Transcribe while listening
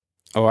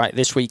All right,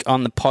 this week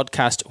on the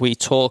podcast, we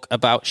talk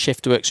about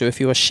shift work. So if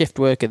you're a shift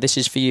worker, this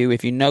is for you.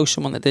 If you know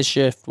someone that does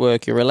shift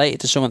work, you're related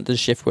to someone that does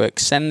shift work,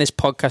 send this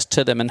podcast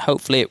to them and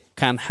hopefully it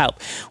can help.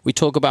 We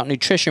talk about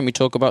nutrition, we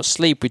talk about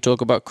sleep, we talk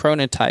about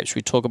chronotypes,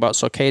 we talk about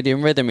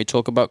circadian rhythm, we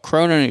talk about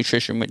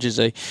chrononutrition, which is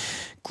a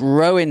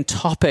growing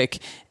topic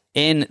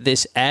in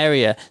this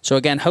area. So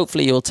again,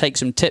 hopefully you'll take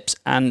some tips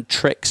and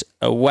tricks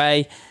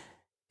away.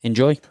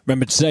 Enjoy.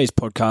 Remember, today's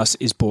podcast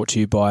is brought to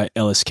you by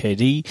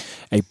LSKD,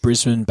 a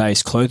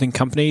Brisbane-based clothing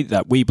company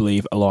that we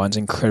believe aligns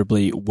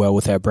incredibly well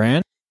with our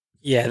brand.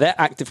 Yeah, their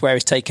activewear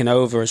is taken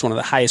over as one of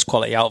the highest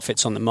quality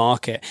outfits on the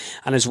market.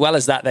 And as well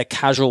as that, their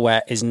casual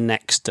wear is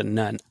next to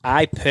none.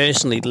 I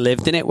personally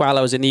lived in it while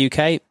I was in the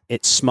UK.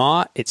 It's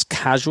smart, it's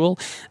casual,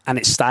 and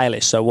it's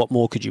stylish. So what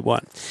more could you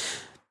want?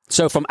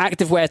 So from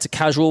activewear to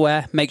casual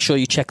wear, make sure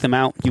you check them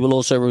out. You will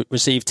also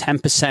receive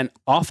 10%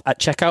 off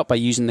at checkout by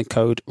using the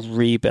code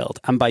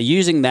REBUILD. And by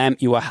using them,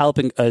 you are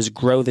helping us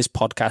grow this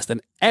podcast. And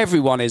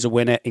everyone is a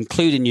winner,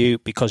 including you,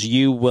 because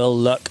you will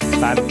look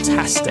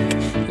fantastic.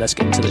 Let's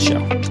get into the show.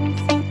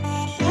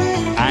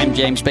 I'm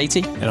James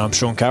Beatty. And I'm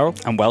Sean Carroll.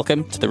 And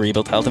welcome to the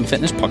Rebuild Health and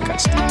Fitness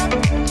Podcast.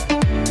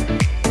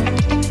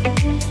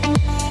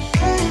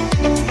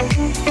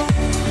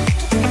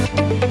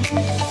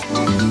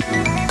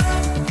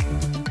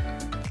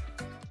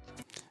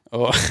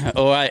 All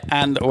right,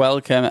 and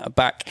welcome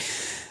back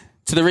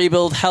to the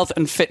Rebuild Health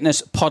and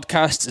Fitness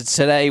Podcast.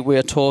 Today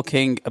we're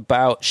talking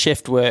about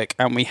shift work,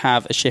 and we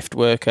have a shift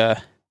worker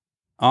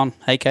on.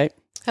 Hey, Kate.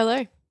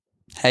 Hello.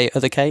 Hey,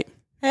 other Kate.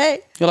 Hey.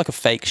 You're like a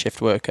fake shift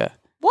worker.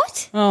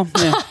 What? Oh,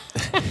 yeah.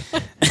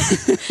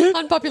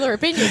 Unpopular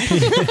opinion.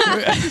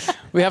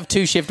 We have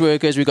two shift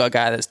workers. We've got a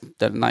guy that's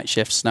done night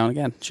shifts now and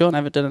again. Sean,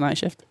 ever done a night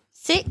shift?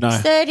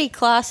 6:30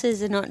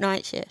 classes are not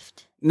night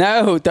shift.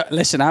 No,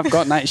 listen, I've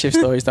got night shift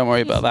stories. Don't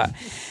worry about that.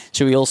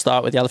 Should we all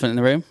start with the elephant in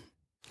the room?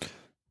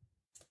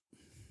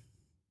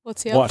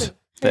 What's the What? elephant?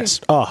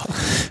 This.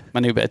 My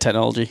new bit of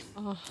technology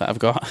that I've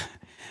got.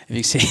 If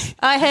you see.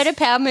 I heard a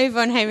power move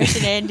on Hamish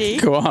and Andy.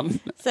 Go on.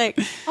 It's like,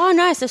 oh,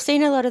 nice. I've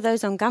seen a lot of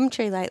those on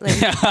Gumtree lately.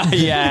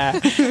 Yeah.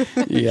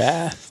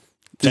 Yeah.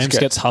 James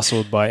gets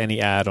hustled by any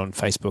ad on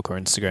Facebook or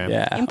Instagram.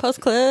 Yeah. Impulse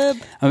Club.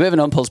 I'm a bit of an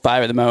impulse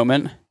buyer at the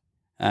moment.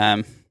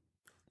 I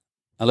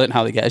learned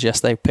how they get us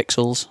yesterday.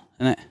 Pixels,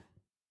 innit?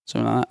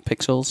 Something like that.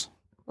 Pixels.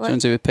 What? Something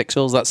to do with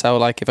pixels. That's how,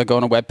 like, if I go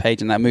on a web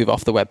page and I move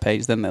off the web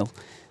page, then they'll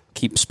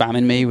keep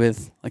spamming me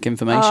with, like,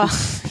 information.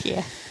 Oh,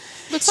 yeah.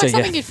 Looks So, like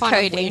something yeah. you'd find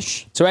on Coding.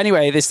 Wish. So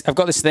anyway, I've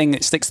got this thing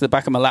that sticks to the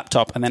back of my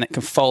laptop, and then it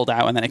can fold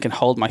out, and then it can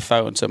hold my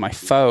phone. So my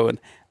phone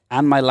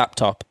and my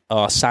laptop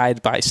are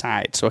side by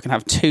side, so I can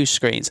have two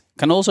screens.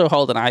 Can also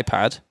hold an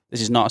iPad.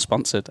 This is not a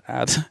sponsored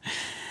ad.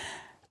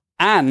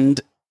 And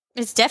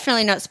It's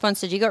definitely not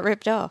sponsored. You got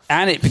ripped off.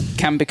 it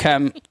can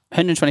become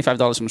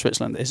 $125 from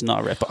Switzerland. It's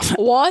not a rip-off.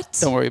 What?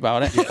 Don't worry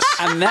about it.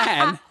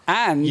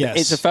 And Yes.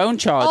 it's a phone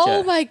charger.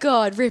 Oh my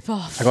God, rip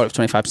off. I got it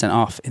for 25%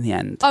 off in the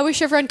end. I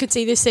wish everyone could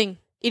see this thing.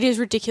 It is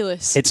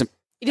ridiculous. It's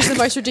It is the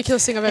most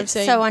ridiculous thing I've ever It's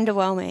seen. so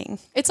underwhelming.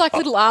 It's like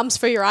little arms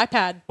for your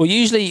iPad. Well,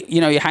 usually,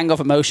 you hang off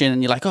emotion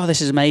and you're like, oh,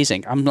 this is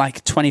amazing. I'm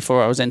like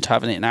 24 hours into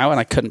having it now and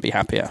I couldn't be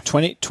happier.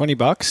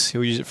 $20,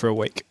 he'll use it for a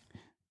week.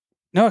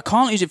 No, I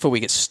can't use it for a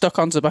week. It's stuck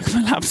onto the back of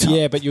my laptop.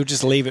 Yeah, but you'll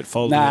just leave it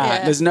folded. Nah,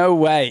 Yeah. there's no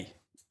way.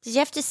 Did you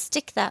have to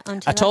stick that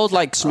onto I told laptop?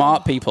 like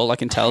smart people,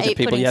 like intelligent hate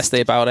people putting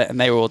yesterday about it and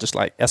they were all just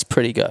like, that's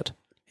pretty good.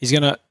 He's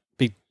going to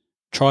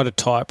try to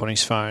type on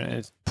his phone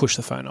and push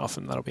the phone off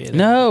and that'll be it.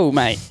 No,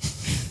 mate.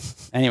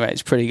 Anyway,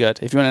 it's pretty good.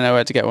 If you want to know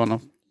where to get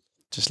one,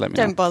 just let me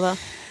know. Don't bother.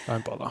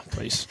 Don't bother,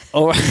 please.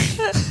 All right.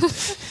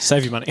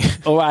 Save your money.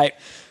 All right.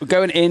 We're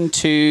going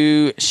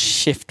into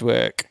shift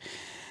work.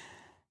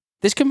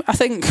 I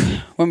think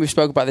when we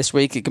spoke about this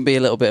week, it can be a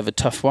little bit of a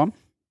tough one,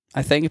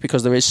 I think,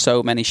 because there is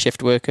so many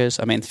shift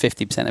workers. I mean,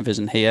 50% of us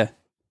in here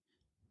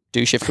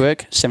do shift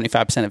work.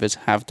 75% of us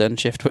have done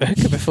shift work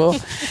before.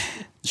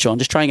 Sean,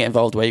 just try and get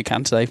involved where you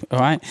can today, all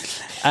right?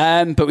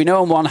 But we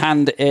know on one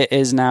hand it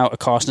is now a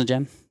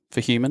carcinogen for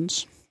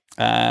humans.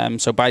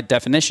 So by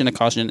definition, a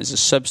carcinogen is a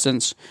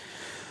substance...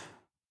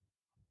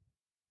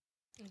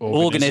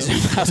 Organism.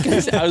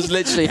 I was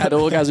literally had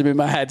orgasm in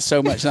my head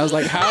so much, and I was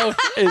like, "How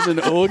is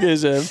an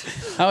orgasm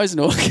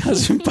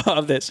part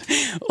of this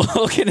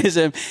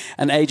organism?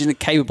 An agent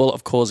capable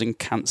of causing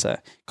cancer?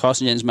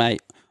 Carcinogens may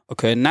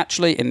occur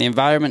naturally in the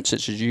environment,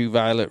 such as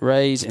UV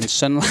rays in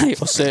sunlight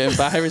or certain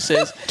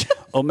viruses,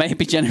 or may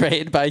be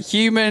generated by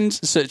humans,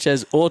 such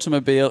as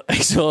automobile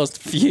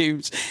exhaust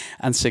fumes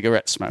and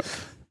cigarette smoke."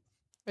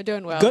 We're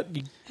doing well.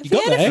 You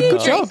got had a there. few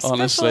Good job. drinks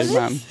Honestly,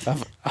 before man,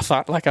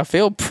 I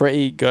feel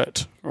pretty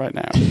good right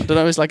now. I don't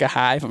know. It's like a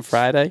high from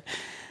Friday.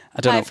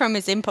 I don't High know. from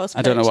his impulse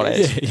I don't know what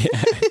it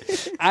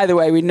purchase. is. Either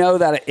way, we know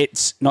that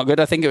it's not good.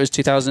 I think it was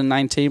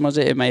 2019, was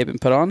it? It may have been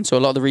put on. So a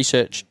lot of the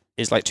research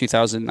is like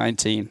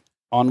 2019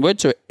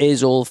 onward. So it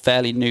is all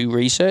fairly new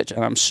research,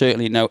 and I'm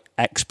certainly no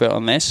expert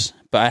on this,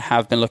 but I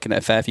have been looking at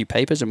a fair few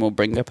papers, and we'll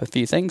bring up a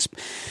few things.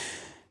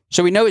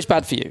 So we know it's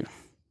bad for you,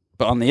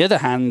 but on the other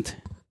hand,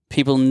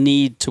 people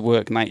need to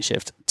work night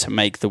shift to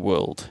make the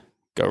world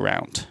go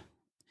round.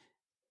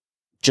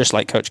 just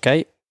like Coach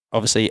Kate,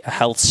 obviously a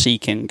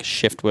health-seeking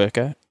shift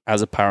worker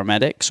as a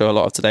paramedic. So a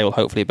lot of today will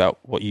hopefully about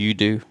what you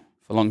do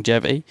for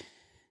longevity.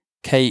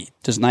 Kate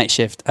does night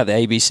shift at the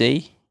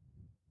ABC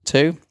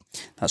too.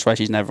 That's why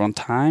she's never on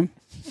time.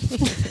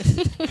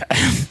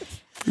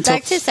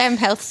 Back to say I'm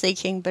health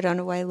seeking, but on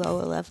a way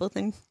lower level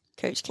than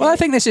Coach Kate. Well, I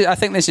think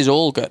this is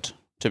all good.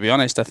 To be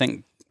honest, I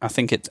think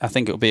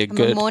it'll be a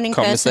good morning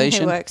conversation.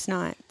 person who works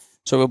nights.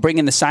 So we'll bring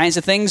in the science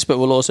of things, but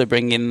we'll also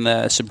bring in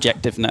the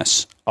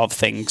subjectiveness of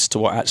things to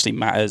what actually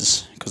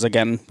matters. Because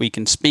again, we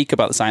can speak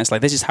about the science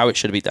like this is how it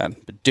should be done,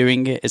 but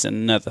doing it is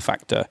another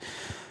factor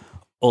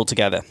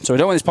altogether. So we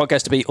don't want this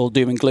podcast to be all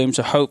doom and gloom.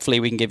 So hopefully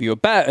we can give you a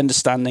better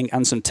understanding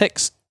and some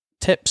tips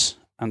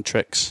and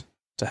tricks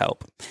to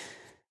help.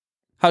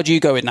 How do you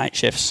go with night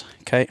shifts,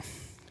 Kate?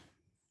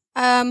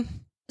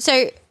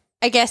 So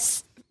I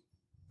guess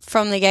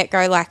from the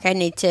get-go, like I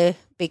need to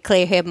be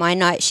clear here, my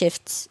night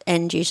shifts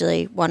end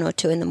usually 1 or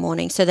 2 in the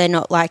morning, so they're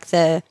not like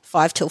the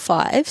 5 till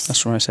 5s.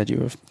 That's why I said you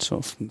were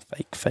sort of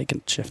fake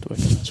and shift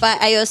worker.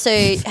 But I also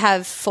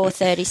have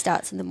 4:30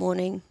 starts in the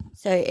morning,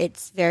 so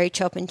it's very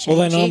chop and change.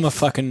 Well, then I'm a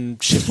fucking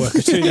shift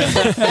worker too.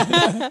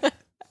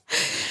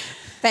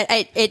 But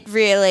it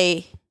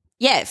really,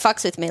 it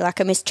fucks with me.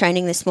 Like I missed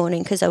training this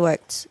morning because I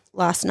worked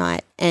last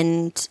night,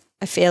 and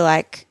I feel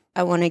like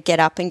I want to get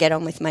up and get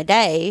on with my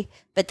day.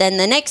 But then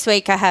the next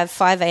week I have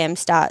 5 a.m.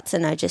 starts,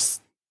 and I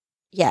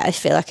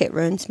feel like it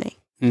ruins me.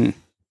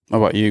 What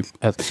about you?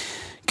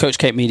 Coach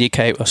Kate, Media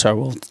Kate. Oh, sorry,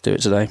 we'll do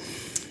it today.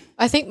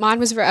 I think mine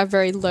was a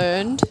very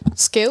learned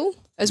skill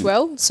as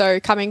well. So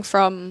coming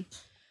from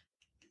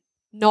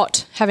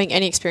not having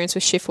any experience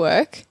with shift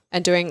work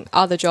and doing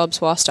other jobs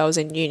whilst I was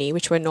in uni,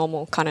 which were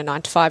normal kind of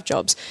 9 to 5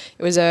 jobs,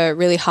 it was a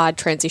really hard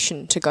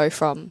transition to go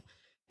from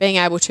being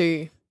able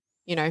to,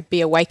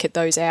 be awake at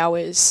those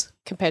hours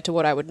compared to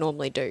what I would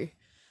normally do.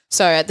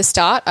 So at the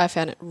start, I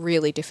found it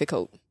really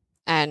difficult,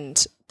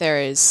 and there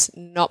is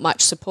not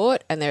much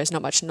support and there is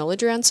not much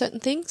knowledge around certain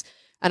things.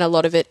 And a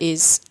lot of it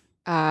is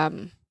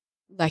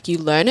like you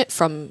learn it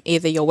from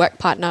either your work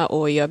partner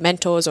or your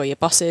mentors or your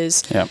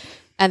bosses. Yeah.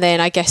 And then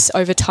I guess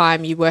over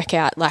time you work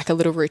out like a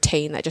little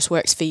routine that just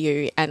works for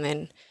you, and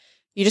then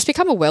you just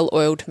become a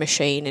well-oiled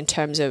machine in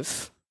terms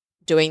of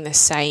doing the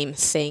same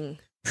thing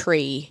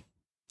pre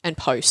and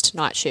post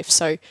night shift.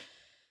 So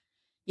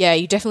yeah,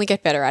 you definitely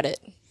get better at it.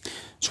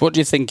 So what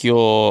do you think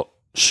your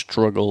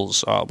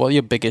struggles are? What are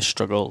your biggest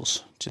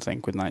struggles, do you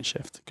think, with night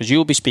shift? Because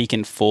you'll be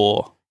speaking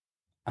for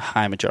a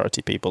high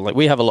majority of people. Like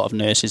we have a lot of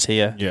nurses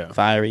here,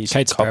 fireys,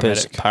 Kate's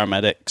coppers,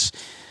 paramedics.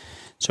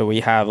 So we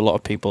have a lot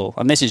of people,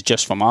 and this is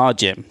just from our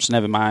gym, so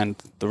never mind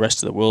the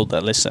rest of the world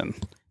that listen.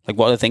 Like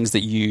what are the things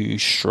that you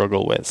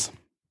struggle with?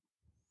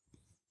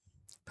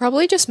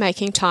 Probably just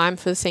making time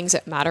for the things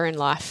that matter in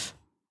life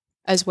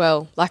as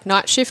well. Like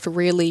night shift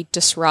really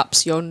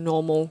disrupts your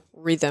normal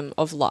rhythm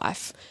of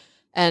life.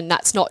 And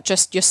that's not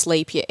just your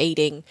sleep, your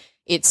eating.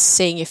 It's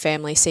seeing your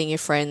family, seeing your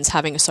friends,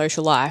 having a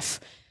social life,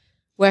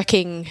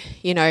 working,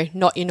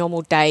 not your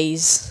normal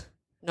days,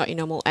 not your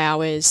normal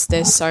hours.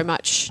 There's so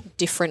much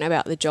different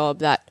about the job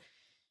that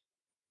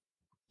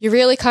you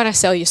really kind of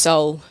sell your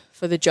soul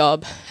for the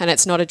job. And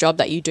it's not a job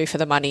that you do for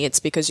the money. It's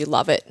because you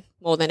love it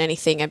more than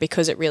anything, and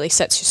because it really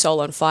sets your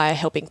soul on fire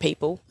helping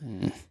people.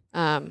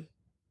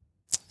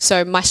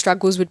 So my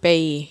struggles would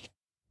be,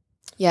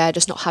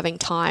 just not having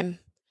time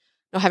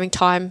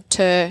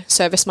to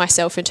service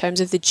myself in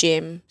terms of the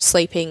gym,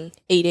 sleeping,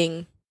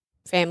 eating,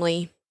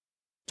 family,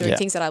 doing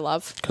things that I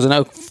love. Because I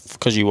know,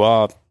 because you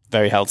are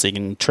very healthy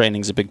and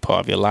training's a big part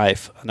of your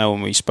life. I know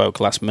when we spoke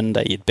last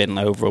Monday, you'd been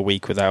over a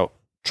week without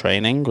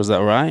training. Was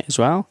that right as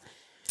well?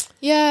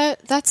 Yeah,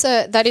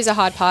 that is a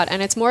hard part,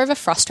 and it's more of a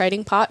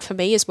frustrating part for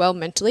me as well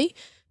mentally,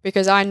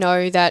 because I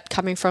know that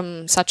coming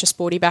from such a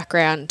sporty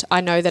background,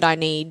 I know that I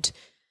need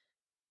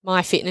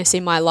my fitness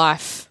in my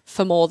life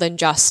for more than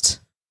just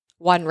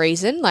one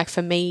reason. Like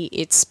for me,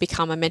 it's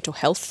become a mental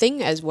health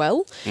thing as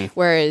well.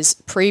 Whereas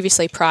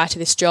previously, prior to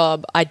this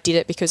job, I did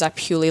it because I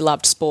purely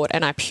loved sport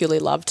and I purely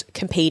loved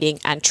competing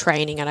and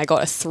training, and I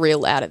got a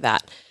thrill out of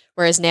that.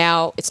 Whereas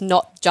now it's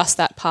not just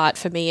that part.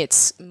 For me,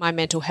 it's my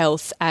mental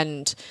health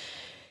and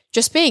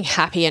just being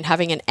happy and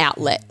having an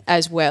outlet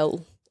as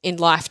well in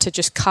life to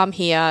just come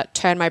here,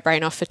 turn my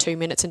brain off for 2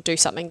 minutes and do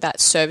something that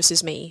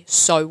services me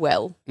so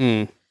well.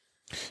 Do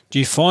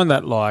you find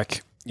that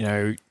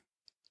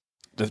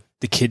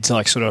the kids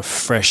like sort of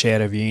fresh out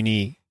of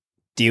uni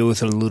deal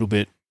with it a little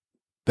bit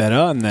better,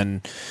 and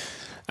then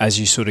as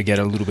you sort of get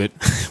a little bit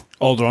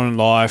older on in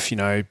life,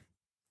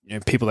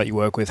 people that you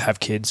work with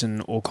have kids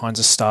and all kinds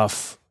of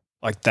stuff,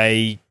 like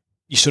you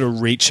sort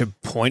of reach a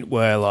point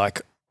where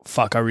like,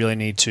 fuck, I really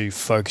need to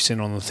focus in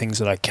on the things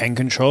that I can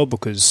control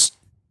because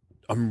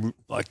I'm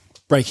like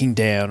breaking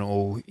down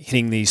or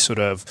hitting these sort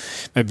of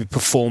maybe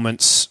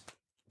performance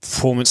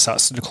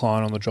starts to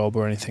decline on the job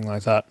or anything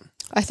like that?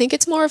 I think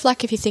it's more of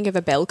like if you think of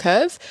a bell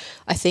curve,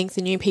 I think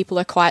the new people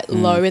are quite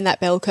low in that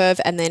bell curve,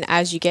 and then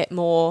as you get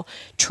more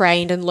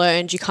trained and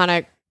learned, you kind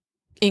of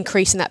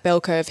increase in that bell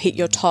curve, hit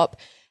your top,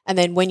 And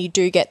then when you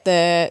do get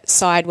the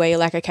side where you're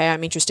like, okay,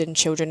 I'm interested in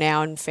children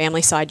now and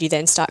family side, you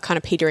then start kind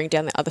of petering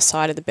down the other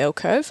side of the bell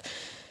curve.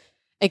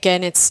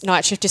 Again, it's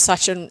night shift is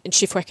and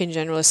shift work in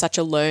general is such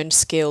a learned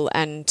skill.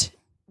 And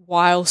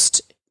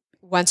whilst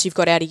once you've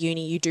got out of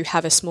uni, you do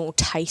have a small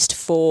taste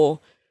for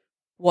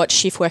what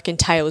shift work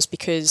entails,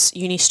 because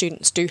uni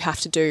students do have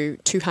to do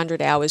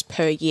 200 hours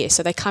per year.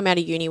 So they come out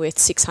of uni with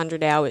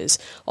 600 hours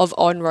of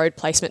on-road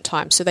placement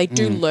time. So they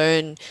do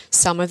learn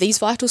some of these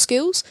vital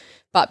skills,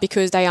 but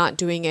because they aren't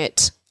doing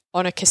it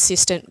on a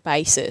consistent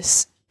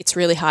basis, it's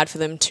really hard for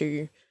them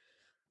to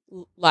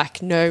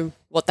like know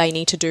what they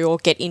need to do or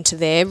get into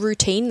their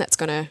routine that's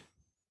going to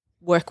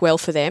work well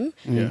for them.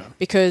 Yeah.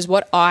 Because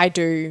what I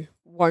do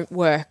won't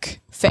work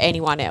for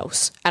anyone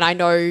else. And I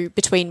know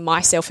between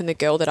myself and the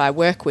girl that I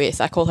work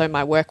with, I call her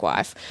my work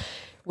wife,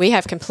 we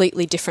have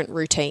completely different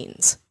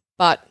routines,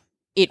 but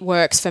it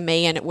works for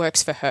me and it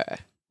works for her.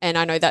 And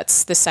I know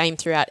that's the same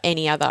throughout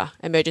any other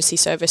emergency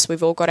service.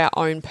 We've all got our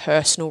own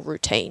personal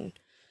routine.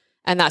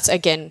 And that's,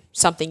 again,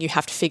 something you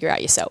have to figure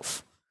out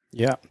yourself.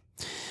 Yeah.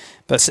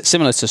 But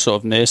similar to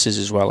sort of nurses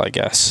as well, I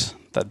guess,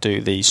 that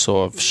do these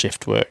sort of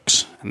shift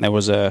works. And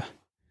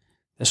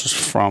this was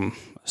from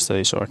a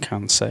study, so I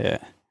can't say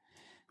it.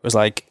 It was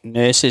like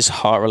nurses'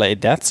 heart-related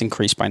deaths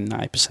increased by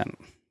 9%.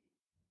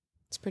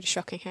 It's pretty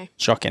shocking, hey?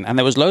 Shocking. And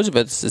there was loads of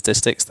other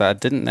statistics that I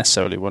didn't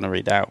necessarily want to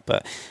read out,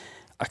 but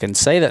I can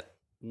say that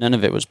none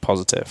of it was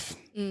positive.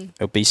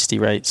 Obesity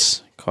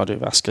rates,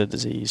 cardiovascular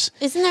disease.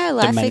 Isn't there a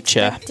life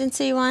dementia.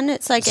 expectancy one?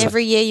 It's like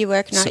every year you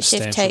work night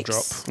shift takes. Drop.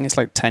 I think it's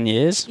like 10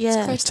 years.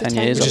 Yeah. Close to 10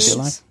 years of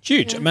your life.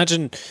 Huge. Yeah.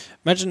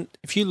 Imagine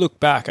if you look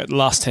back at the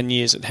last 10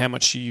 years at how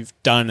much you've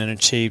done and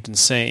achieved and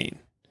seen,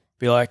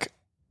 be like,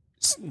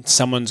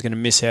 someone's going to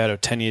miss out on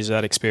 10 years of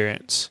that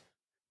experience.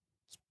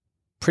 It's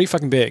pretty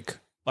fucking big.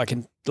 Like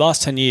in the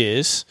last 10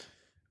 years,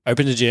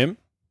 opened a gym,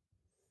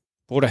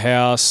 bought a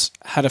house,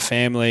 had a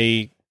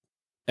family,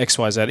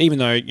 XYZ, even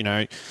though, you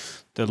know,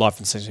 the life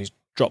expectancy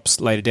drops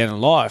later down in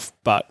life,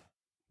 but,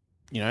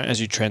 you know, as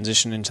you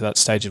transition into that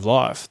stage of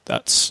life,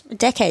 that's A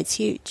decade's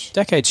huge.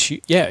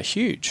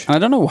 huge. And I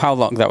don't know how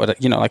long that would,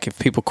 you know, like if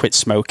people quit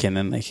smoking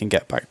and they can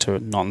get back to a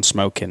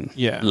non-smoking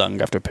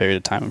lung after a period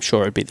of time, I'm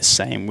sure it'd be the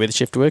same with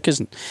shift workers.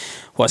 And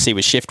what I see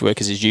with shift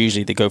workers is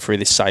usually they go through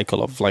this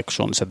cycle of, like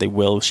Sean said, they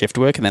will shift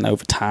work, and then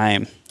over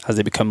time, as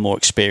they become more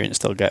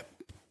experienced, they'll get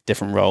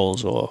different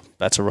roles or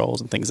better roles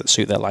and things that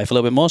suit their life a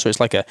little bit more. So it's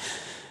like a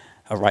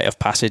rite of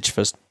passage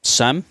for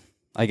some,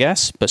 I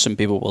guess, but some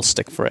people will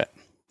stick for it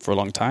for a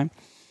long time.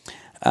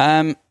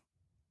 I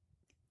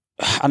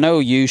know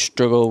you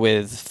struggle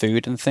with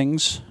food and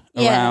things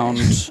around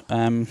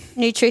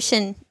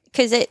Nutrition,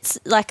 because it's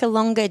like a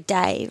longer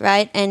day,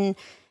 right? And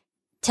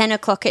 10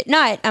 o'clock at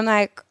night, I'm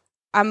like,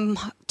 I'm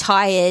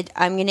tired.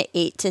 I'm going to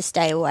eat to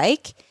stay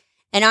awake.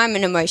 And I'm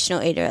an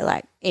emotional eater, I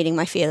like eating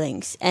my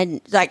feelings. And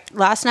like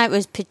last night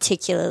was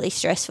particularly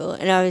stressful.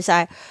 And I was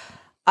like,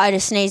 I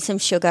just need some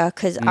sugar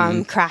because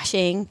I'm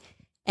crashing.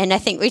 And I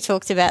think we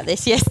talked about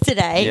this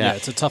yesterday. Yeah,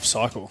 it's a tough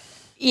cycle.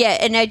 Yeah,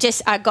 and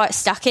I got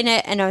stuck in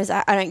it, and I was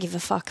like, I don't give a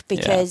fuck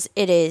because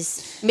it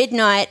is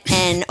midnight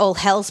and all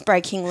hell's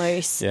breaking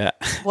loose. Yeah.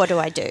 What do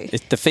I do?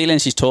 It's the feeling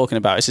she's talking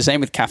about. It's the same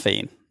with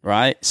caffeine,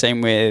 right? Same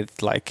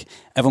with, like,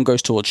 everyone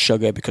goes towards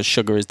sugar because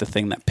sugar is the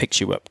thing that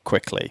picks you up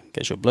quickly,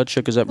 gets your blood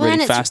sugars up really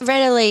and fast. it's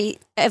readily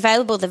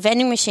available. The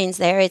vending machine's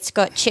there. It's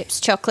got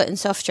chips, chocolate, and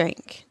soft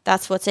drink.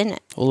 That's what's in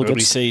it. All the good,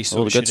 LBC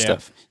all the good shit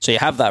out. stuff. So you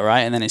have that,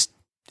 right? And then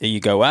you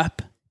go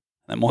up,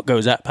 and what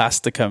goes up has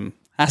to come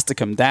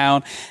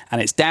down, and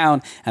it's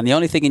down, and the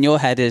only thing in your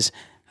head is,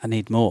 I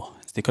need more,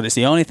 because it's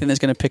the only thing that's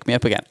going to pick me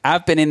up again.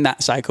 I've been in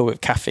that cycle with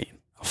caffeine.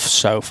 I'm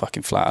so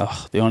fucking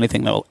flat. The only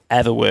thing that will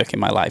ever work in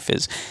my life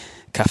is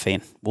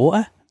caffeine.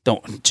 Water?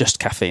 Don't, just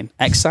caffeine.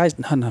 Exercise?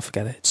 No,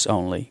 forget it. It's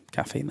only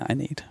caffeine that I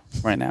need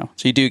right now.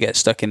 So you do get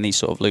stuck in these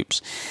sort of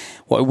loops.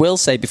 What I will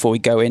say before we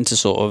go into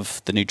sort of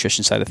the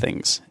nutrition side of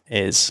things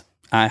is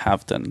I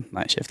have done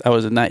night shift. I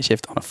was a night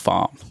shift on a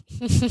farm.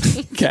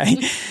 Okay.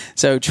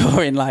 So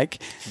during I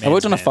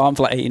worked on a farm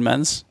for 18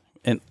 months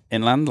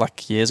inland,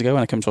 years ago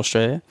when I came to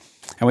Australia.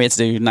 And we had to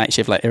do night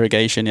shift,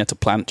 irrigation. You had to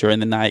plant during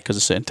the night because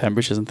of certain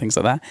temperatures and things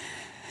like that.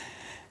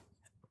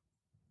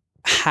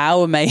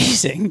 How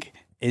amazing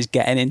is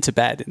getting into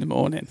bed in the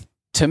morning?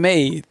 To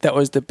me, that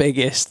was the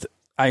biggest.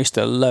 I used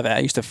to love it. I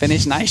used to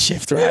finish night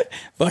shift, right?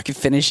 If I could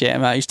finish it,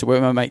 and I used to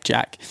work with my mate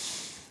Jack.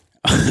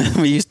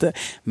 We used to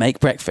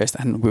make breakfast,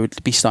 and we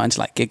would be starting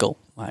to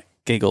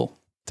giggle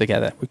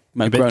together.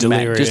 My grown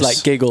men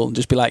just giggle and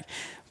just be like,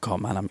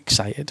 God, man, I'm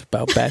excited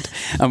about bed.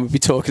 And we'd be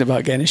talking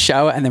about getting a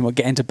shower, and then we'd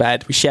get into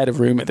bed. We shared a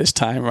room at this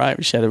time, right?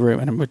 We shared a room,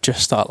 and then we'd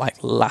just start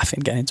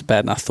laughing, getting into bed.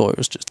 And I thought it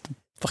was just the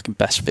fucking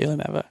best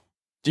feeling ever.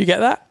 Do you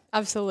get that?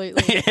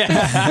 Absolutely. You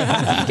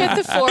get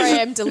the 4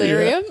 a.m.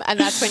 delirium, and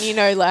that's when you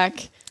know,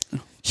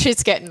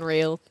 shit's getting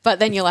real. But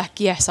then you're like,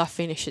 yes, I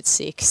finish at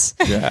 6.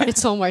 Yeah.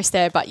 It's almost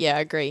there, but yeah, I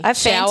agree. I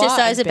Shower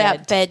fantasize and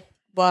about bed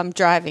while I'm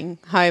driving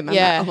home. I'm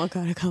Yeah. like, oh my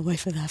God, I can't wait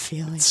for that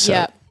feeling.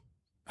 Yeah.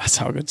 That's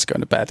how good it's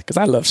going to bed, because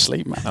I love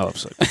sleep, man. I love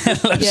sleep.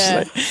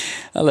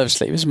 I love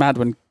sleep. It's mad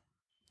when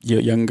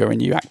you're younger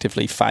and you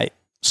actively fight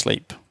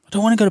sleep. I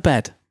don't want to go to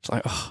bed. It's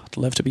like, oh, I'd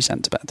love to be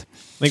sent to bed.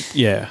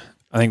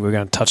 I think we're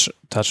going to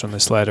touch on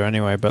this later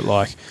anyway, but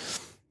like,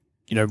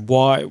 you know,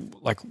 why,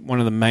 like one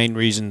of the main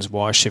reasons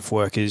why shift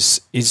work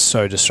is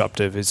so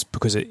disruptive is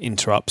because it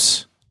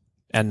interrupts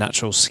our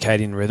natural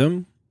circadian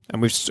rhythm.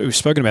 And we've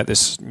spoken about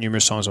this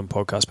numerous times on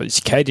podcasts, but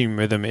circadian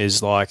rhythm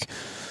is like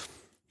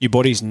your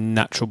body's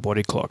natural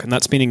body clock, and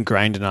that's been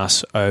ingrained in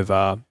us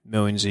over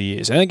millions of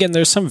years. And again,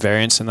 there's some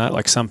variance in that.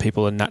 Like some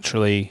people are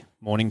naturally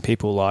morning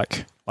people,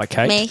 like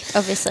Kate. Me,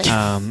 obviously.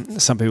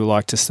 Some people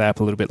like to stay up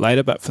a little bit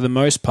later, but for the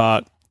most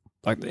part,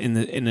 like in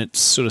its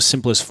sort of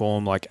simplest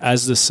form, like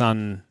as the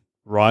sun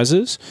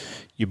rises,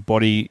 your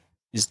body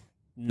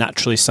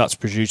naturally starts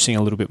producing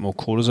a little bit more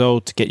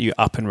cortisol to get you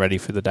up and ready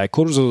for the day.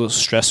 Cortisol is a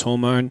stress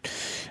hormone.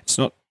 It's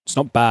not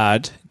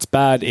bad. It's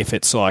bad if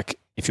it's like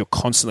if you're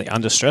constantly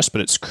under stress,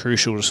 but it's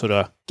crucial to sort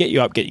of get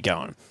you up, get you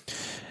going.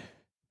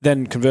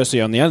 Then conversely,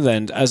 on the other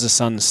end, as the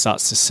sun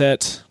starts to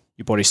set,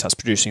 your body starts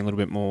producing a little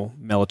bit more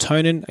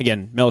melatonin.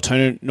 Again,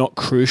 melatonin not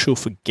crucial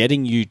for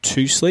getting you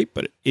to sleep,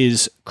 but it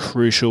is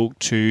crucial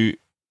to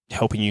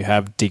helping you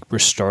have deep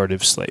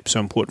restorative sleep. So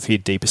important for your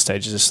deeper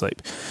stages of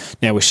sleep.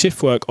 Now with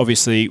shift work,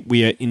 obviously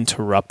we are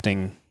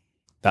interrupting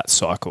that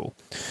cycle.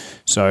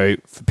 So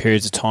for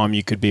periods of time,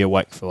 you could be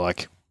awake for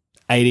like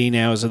 18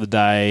 hours of the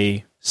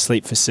day,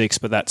 sleep for 6,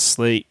 but that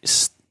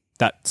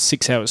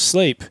 6 hours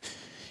sleep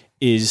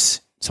is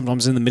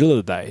sometimes in the middle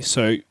of the day.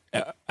 So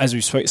as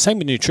we spoke, same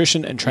with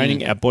nutrition and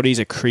training, our bodies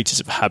are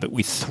creatures of habit.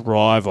 We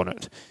thrive on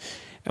it.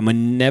 And we're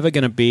never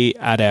going to be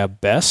at our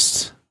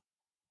best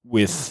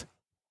with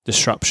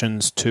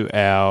disruptions to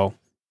our,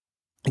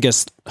 I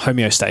guess,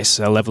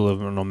 homeostasis, our level of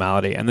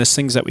normality. And there's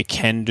things that we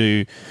can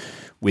do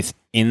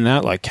within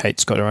that. Like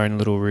Kate's got her own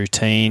little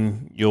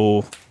routine.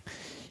 You're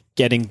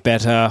getting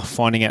better,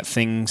 finding out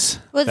things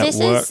that this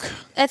work. Is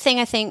a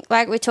thing I think,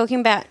 like we're talking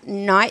about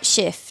night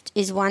shift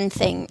is one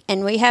thing,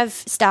 and we have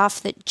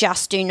staff that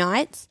just do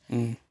nights.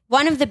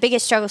 One of the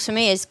biggest struggles for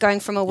me is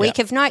going from a week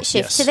of night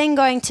shift to then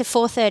going to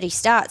 4:30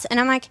 starts. And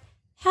I'm like,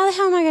 how the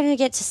hell am I going to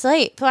get to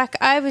sleep? Like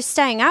I was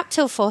staying up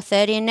till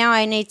 4:30 and now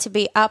I need to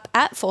be up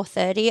at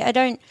 4:30. I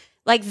don't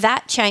like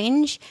that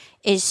change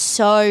is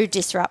so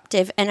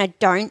disruptive, and I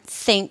don't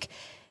think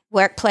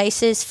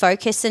workplaces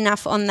focus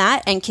enough on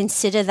that and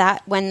consider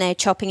that when they're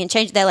chopping and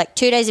changing. They're like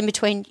 2 days in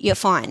between, you're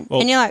fine. Well,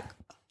 and you're like,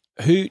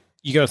 who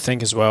you got to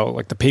think as well,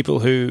 like the people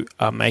who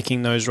are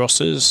making those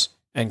rosters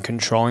and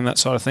controlling that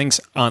side of things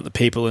aren't the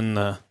people in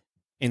the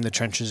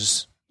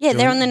trenches. yeah,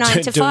 they're on the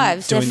 9 to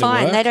 5s. They're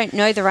fine. The they don't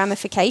know the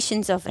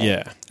ramifications of it.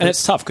 Yeah. And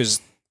it's tough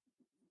because,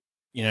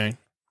 you know,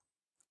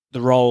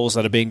 the roles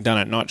that are being done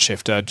at night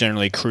shift are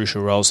generally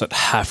crucial roles that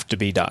have to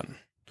be done.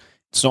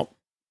 It's not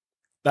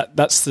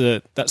that's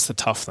the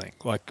tough thing.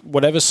 Like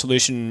whatever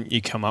solution you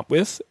come up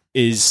with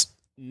is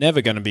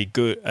never going to be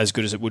as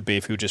good as it would be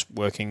if you were just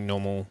working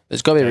normal.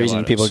 There's got to be a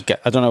reason daylighters. people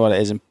get. I don't know what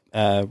it is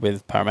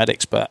with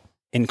paramedics, but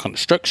in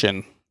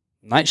construction,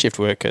 night shift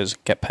workers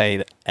get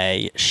paid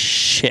a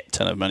shit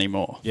ton of money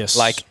more. Yes,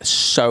 like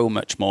so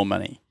much more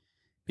money.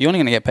 You're only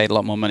going to get paid a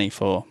lot more money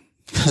for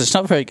because it's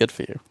not very good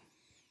for you.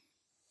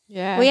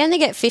 Yeah. We only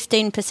get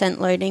 15%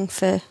 loading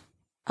for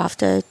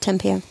after 10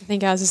 p.m. I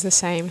think ours is the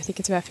same. I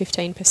think it's about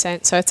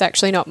 15%. So it's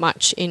actually not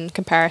much in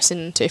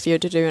comparison to if you were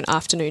to do an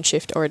afternoon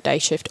shift or a day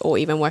shift or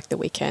even work the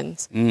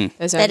weekends.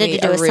 There's Better only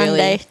to do a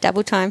Sunday,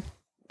 double time.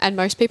 And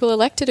most people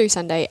elect to do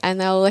Sunday, and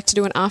they'll elect to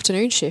do an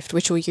afternoon shift,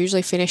 which will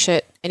usually finish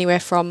at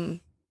anywhere from,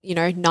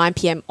 9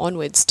 p.m.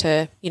 onwards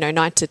to,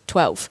 9 to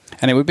 12.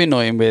 And it would be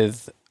annoying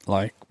with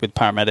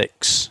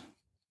paramedics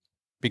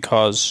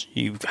because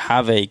you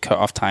have a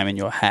cut-off time in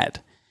your head.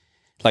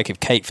 Like if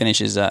Kate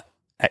finishes at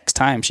X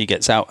time, she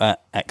gets out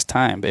at X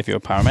time. But if you're a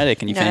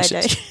paramedic and you finish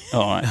at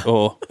all right,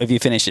 or if you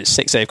finish at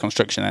 6 day of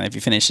construction, and if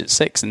you finish at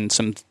 6 and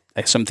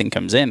something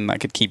comes in,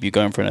 that could keep you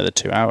going for another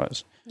 2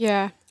 hours.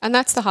 Yeah, and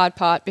that's the hard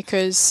part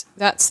because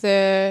that's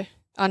the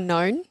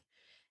unknown,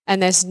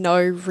 and there's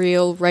no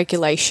real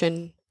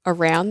regulation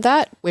around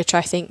that, which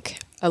I think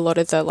a lot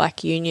of the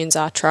unions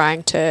are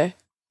trying to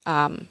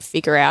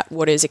figure out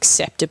what is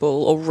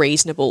acceptable or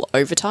reasonable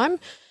overtime.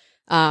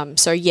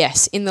 So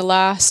yes,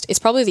 it's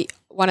probably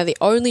one of the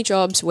only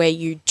jobs where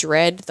you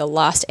dread the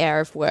last hour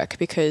of work,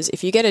 because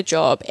if you get a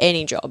job,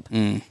 any job,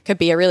 could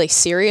be a really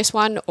serious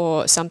one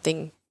or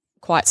something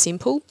quite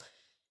simple,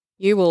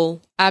 you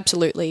will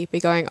absolutely be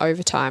going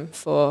overtime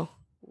for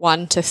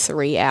 1 to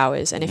 3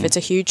 hours. And if it's a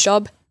huge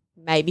job,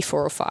 maybe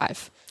 4 or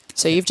 5.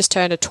 So you've just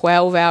turned a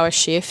 12-hour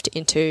shift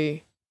into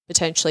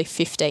potentially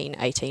 15,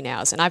 18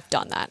 hours. And I've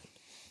done that.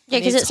 Yeah,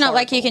 because it's not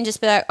like you can just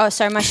be like, oh,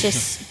 sorry, my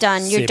shift's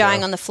done. You're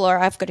dying on the floor.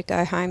 I've got to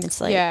go home and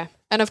sleep. Yeah.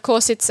 And of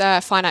course, it's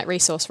a finite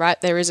resource, right?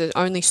 There is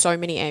only so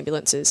many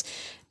ambulances,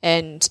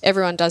 and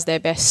everyone does their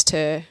best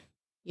to,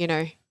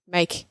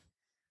 make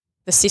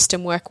the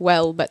system work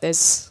well. But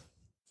there's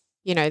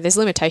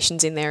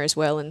limitations in there as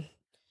well, and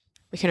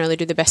we can only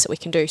do the best that we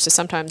can do. So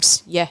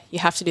sometimes, you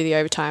have to do the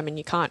overtime, and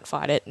you can't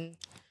fight it, and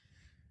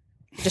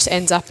it just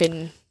ends up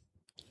in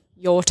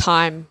your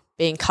time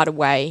being cut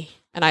away.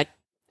 And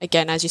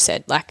again, as you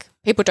said,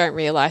 people don't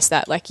realize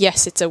that. Like,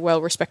 yes, it's a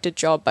well-respected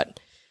job, but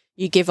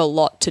you give a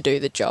lot to do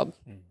the job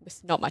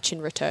with not much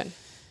in return.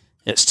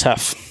 It's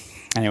tough.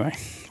 Anyway,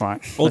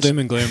 right. All doom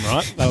and gloom,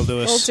 right? That'll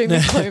do us. All doom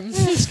and gloom.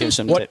 Let's give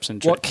some tips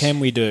and tricks. What can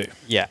we do?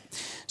 Yeah.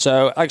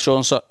 So actual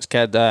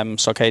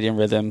circadian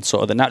rhythm,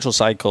 sort of the natural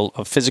cycle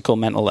of physical,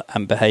 mental,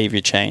 and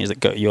behavior change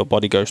that your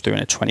body goes through in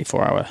a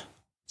 24-hour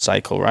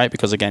cycle, right?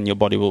 Because again, your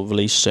body will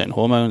release certain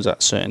hormones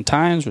at certain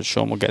times, which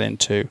Sean will get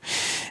into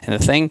in the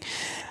thing.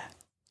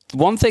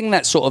 One thing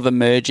that's sort of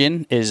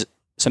emerging is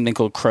something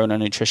called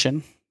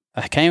chrononutrition.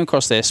 I came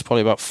across this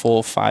probably about 4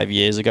 or 5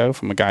 years ago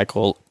from a guy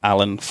called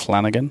Alan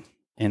Flanagan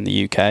in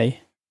the UK.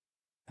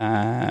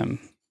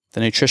 The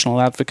Nutritional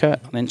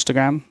Advocate on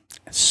Instagram.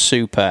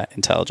 Super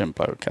intelligent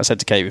bloke. I said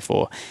to Kay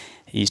before,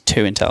 he's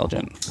too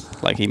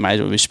intelligent. Like, he may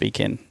as well be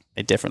speaking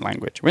a different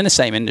language. We're in the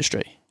same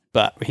industry,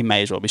 but he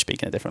may as well be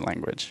speaking a different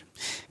language.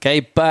 Okay,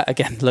 but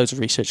again, loads of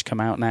research come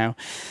out now.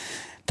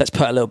 Let's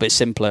put it a little bit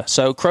simpler.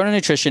 So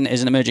chrononutrition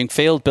is an emerging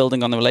field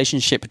building on the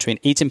relationship between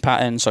eating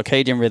patterns,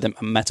 circadian rhythm,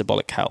 and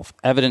metabolic health.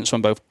 Evidence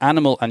from both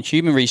animal and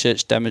human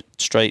research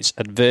demonstrates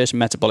adverse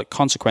metabolic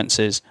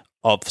consequences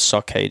of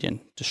circadian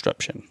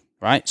disruption,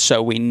 right?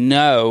 So we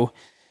know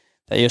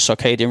that your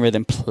circadian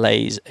rhythm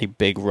plays a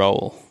big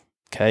role,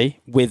 okay,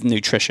 with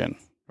nutrition,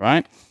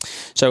 right?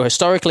 So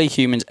historically,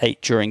 humans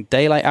ate during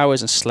daylight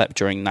hours and slept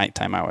during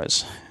nighttime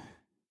hours,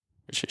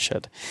 which it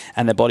should.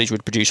 And their bodies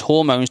would produce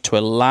hormones to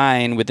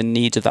align with the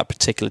needs of that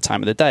particular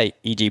time of the day,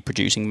 e.g.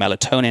 producing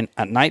melatonin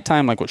at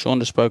nighttime, like what Sean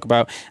just spoke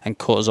about, and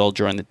cortisol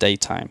during the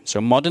daytime. So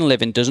modern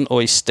living doesn't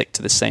always stick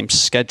to the same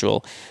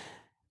schedule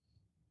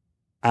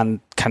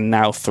and can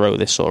now throw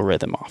this sort of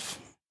rhythm off.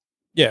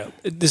 Yeah,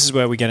 this is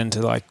where we get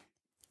into, like,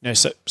 you know,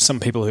 so some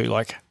people who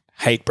like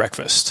hate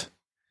breakfast,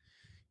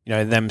 you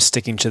know, them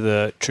sticking to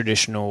the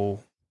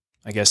traditional,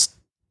 I guess,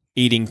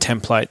 eating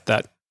template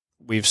that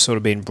we've sort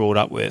of been brought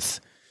up with,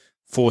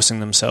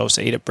 forcing themselves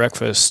to eat at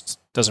breakfast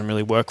doesn't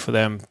really work for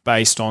them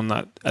based on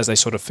that. As they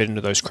sort of fit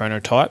into those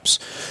chronotypes,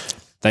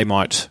 they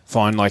might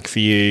find, like, for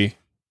you,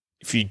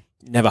 if you're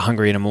never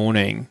hungry in the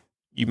morning,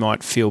 you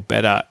might feel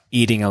better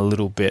eating a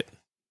little bit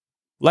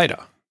later.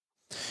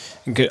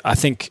 And I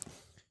think,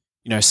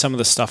 you know, some of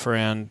the stuff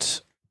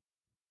around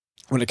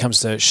when it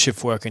comes to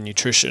shift work and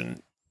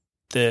nutrition,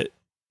 they're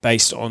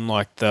based on,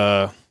 like,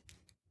 the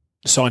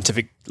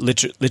scientific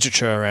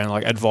literature around,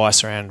 like,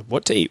 advice around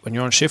what to eat when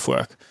you're on shift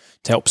work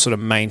to help sort of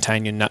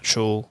maintain your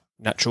natural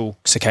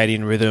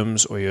circadian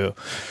rhythms, or your,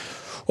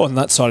 on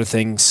that side of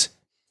things.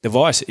 The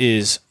advice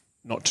is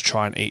not to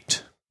try and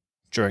eat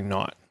during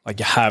night. Like,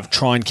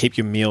 try and keep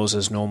your meals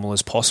as normal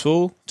as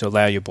possible to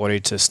allow your body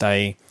to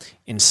stay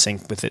in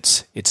sync with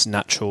its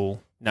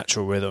natural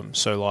rhythm.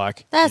 So,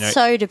 like, that's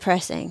so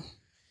depressing.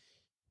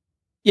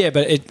 Yeah,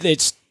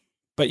 but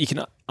but you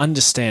can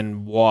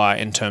understand why,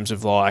 in terms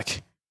of,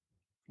 like,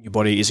 your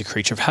body is a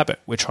creature of habit.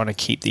 We're trying to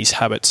keep these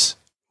habits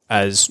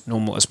as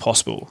normal as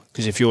possible,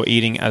 because if you're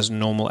eating as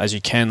normal as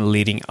you can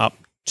leading up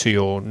to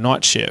your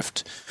night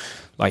shift,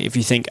 like, if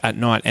you think at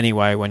night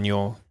anyway, when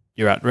you're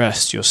at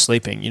rest, you're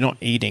sleeping, you're not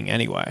eating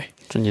anyway.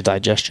 It's when your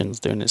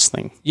digestion's doing its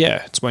thing.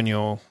 Yeah, it's when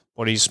your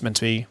body's meant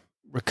to be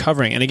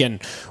recovering. And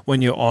again,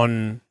 when you're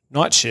on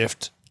night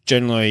shift,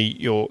 generally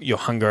your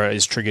hunger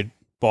is triggered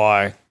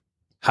by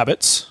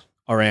habits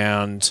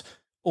around,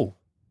 oh,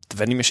 the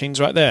vending machine's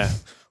right there.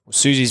 Well,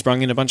 Susie's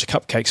brung in a bunch of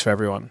cupcakes for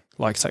everyone.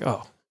 Like, it's like,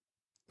 oh,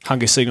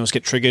 hunger signals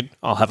get triggered,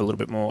 I'll have a little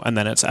bit more. And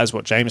then it's, as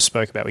what James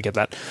spoke about, we get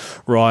that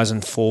rise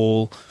and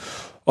fall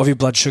of your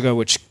blood sugar,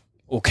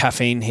 or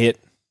caffeine hit.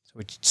 So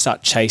we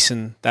start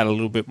chasing that a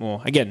little bit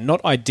more. Again,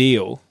 not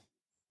ideal,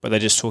 but they're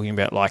just talking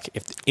about, like,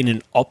 if in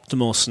an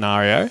optimal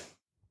scenario,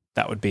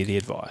 that would be the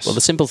advice. Well,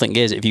 the simple thing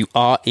is, if you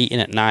are eating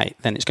at night,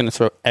 then it's going to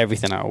throw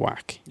everything out of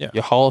whack. Yeah.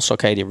 Your whole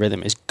circadian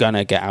rhythm is going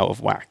to get out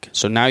of whack.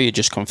 So now you're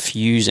just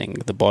confusing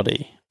the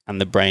body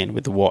and the brain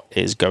with what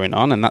is going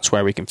on, and that's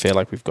where we can feel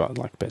like we've got,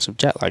 like, bits of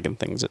jet lag and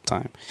things at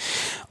time.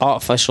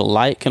 Artificial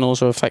light can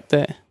also affect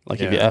it.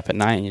 Like, if you're up at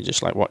night and you're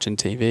just, like, watching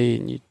TV,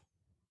 and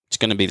it's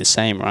going to be the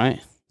same,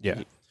 right?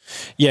 Yeah.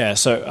 Yeah,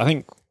 so I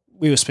think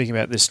we were speaking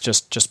about this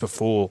just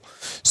before.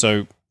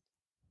 So,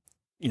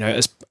 you know,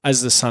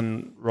 as the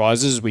sun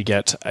rises, we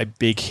get a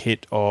big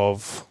hit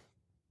of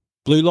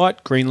blue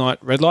light, green light,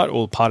 red light,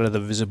 all part of the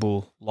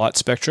visible light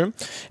spectrum.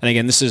 And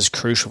again, this is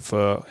crucial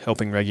for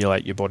helping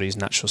regulate your body's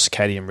natural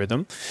circadian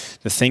rhythm.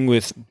 The thing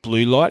with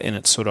blue light in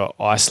its sort of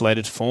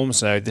isolated form,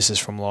 so this is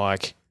from,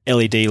 like,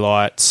 LED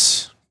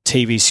lights,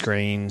 TV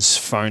screens,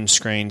 phone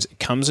screens, it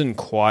comes in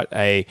quite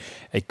a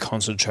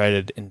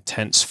concentrated,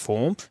 intense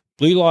form.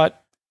 Blue light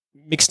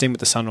mixed in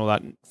with the sun, all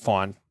that,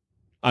 fine,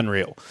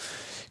 unreal.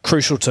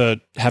 Crucial to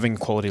having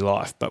quality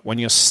life. But when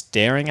you're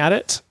staring at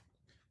it,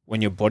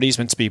 when your body's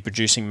meant to be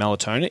producing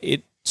melatonin,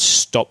 it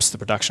stops the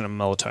production of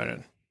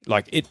melatonin.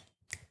 Like, it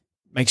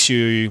makes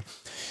you,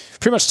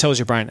 pretty much tells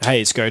your brain, hey,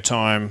 it's go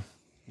time,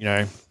 you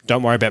know,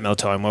 don't worry about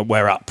melatonin,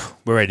 we're up,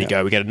 we're ready to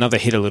go. We get another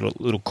hit, a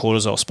little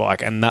cortisol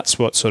spike, and that's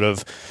what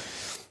really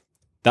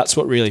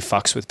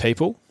fucks with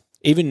people,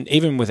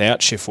 even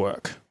without shift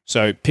work.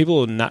 So people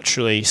will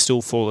naturally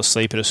still fall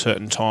asleep at a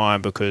certain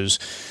time because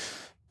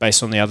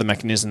based on the other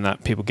mechanism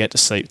that people get to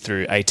sleep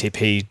through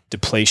ATP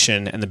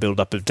depletion and the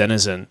buildup of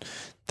denizen,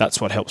 that's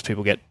what helps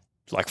people get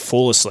like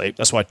fall asleep.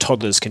 That's why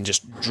toddlers can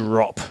just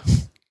drop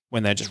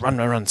when they just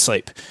run,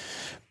 sleep.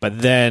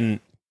 But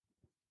then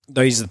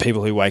these are the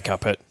people who wake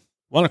up at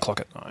 1 o'clock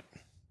at night,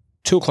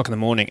 2 o'clock in the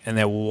morning, and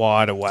they're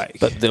wide awake.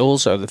 But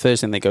also, the first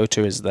thing they go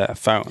to is their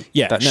phone.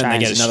 Yeah, that and then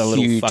they shines get another this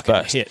little huge fucking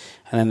burst. hit.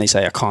 And then they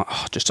say, I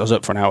was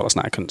up for an hour last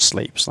night, I couldn't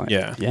sleep. It's like,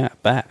 yeah,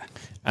 bet.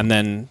 And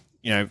then,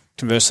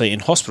 conversely, in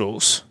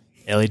hospitals,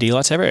 LED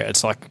lights everywhere.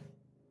 It's like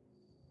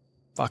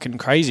fucking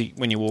crazy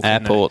when you walk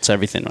Airports, in there.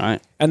 everything,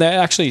 right? And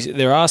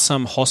there are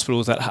some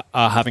hospitals that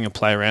are having a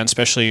play around,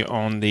 especially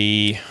on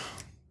the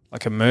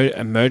like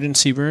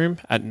emergency room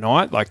at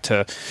night.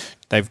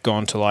 They've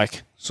gone to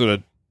like sort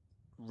of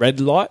red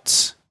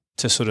lights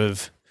to sort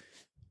of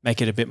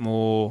make it a bit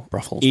more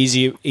Brothels.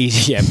 easier, a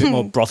bit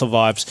more brothel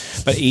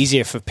vibes, but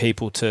easier for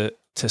people to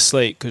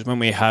sleep. Because when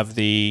we have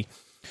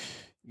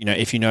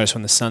if you notice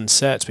when the sun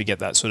sets, we get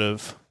that sort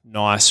of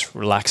nice,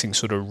 relaxing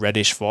sort of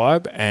reddish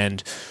vibe,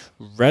 and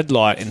red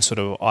light in sort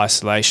of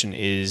isolation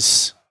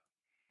is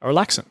a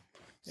relaxant.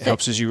 It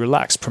helps as you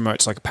relax,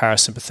 promotes like a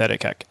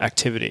parasympathetic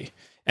activity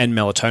and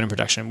melatonin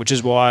production, which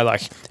is why,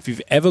 like, if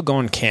you've ever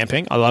gone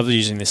camping, I love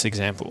using this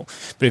example,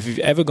 but if you've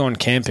ever gone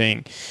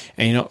camping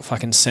and you're not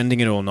fucking sending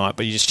it all night,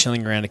 but you're just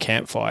chilling around a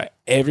campfire,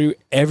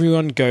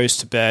 everyone goes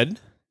to bed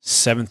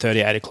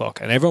 7:30, 8 o'clock,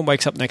 and everyone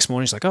wakes up next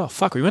morning, it's like, oh,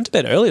 fuck, we went to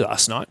bed early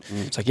last night.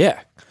 It's like, yeah,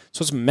 that's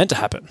what's meant to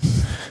happen.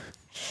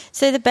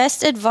 So the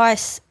best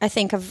advice I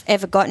think I've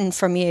ever gotten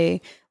from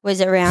you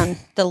was around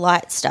the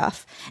light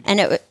stuff.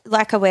 And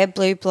I wear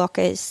blue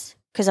blockers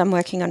because I'm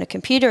working on a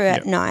computer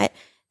at night,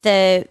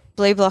 the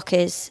blue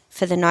blockers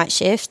for the night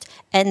shift.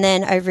 And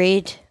then I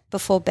read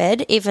before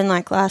bed, even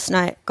like last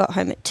night, got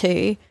home at 2.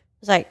 I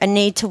was like, I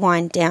need to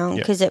wind down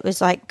because it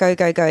was like go,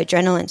 go, go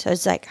adrenaline. So it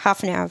was like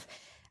half an hour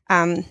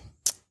of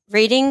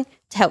reading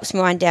helps me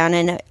wind down,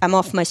 and I'm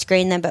off my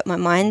screen then, but my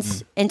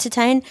mind's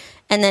entertained.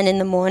 And then in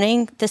the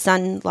morning, the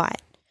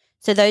sunlight.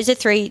 So those are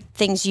 3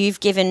 things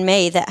you've given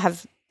me that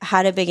have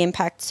had a big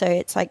impact. So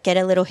it's like get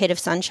a little hit of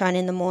sunshine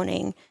in the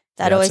morning.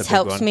 That always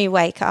helps me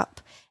wake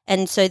up.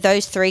 And so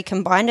those 3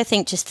 combined, I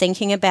think just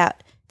thinking about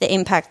the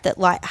impact that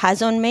light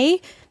has on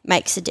me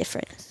makes a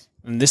difference.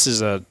 And this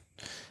is a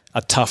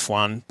tough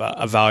one, but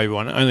a valuable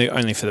one,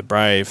 only for the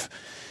brave.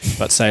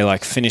 But say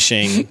like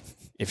finishing,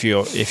 if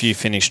you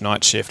finish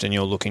night shift and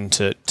you're looking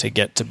to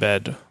get to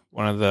bed,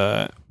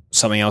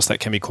 something else that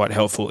can be quite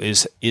helpful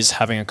is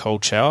having a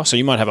cold shower. So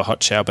you might have a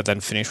hot shower, but then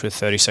finish with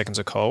 30 seconds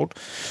of cold.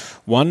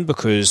 One,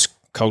 because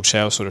cold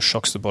shower sort of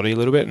shocks the body a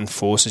little bit and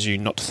forces you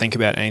not to think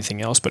about anything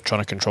else, but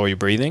trying to control your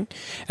breathing,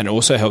 and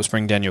also helps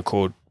bring down your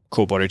core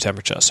body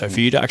temperature. So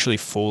for you to actually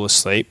fall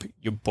asleep,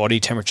 your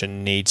body temperature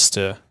needs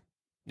to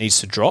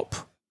drop.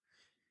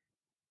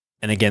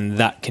 And again,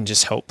 that can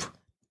just help.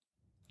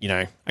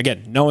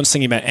 Again, no one's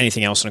thinking about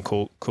anything else in a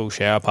cool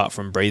shower apart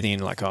from breathing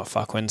and like, oh,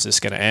 fuck, when's this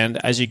going to end?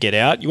 As you get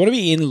out, you want to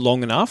be in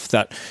long enough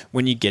that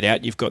when you get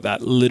out, you've got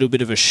that little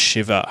bit of a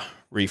shiver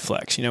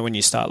reflex. When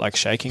you start like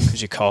shaking because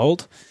you're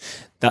cold,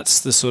 that's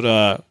sort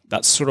of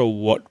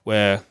what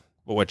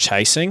we're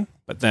chasing.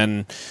 But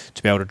then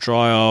to be able to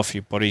dry off,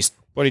 your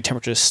body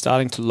temperature is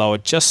starting to lower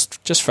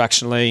just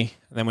fractionally.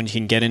 And then when you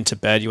can get into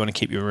bed, you want to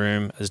keep your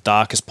room as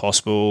dark as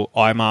possible.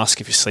 Eye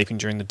mask if you're sleeping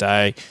during the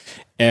day.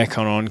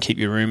 Aircon on, keep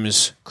your room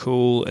as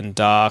cool and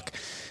dark.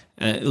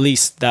 And at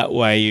least that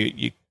way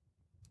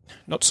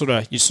you're sort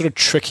of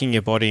tricking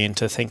your body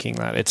into thinking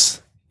that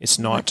it's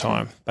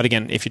nighttime. But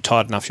again, if you're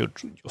tired enough,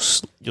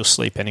 you'll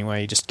sleep anyway.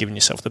 You're just giving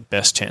yourself the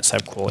best chance to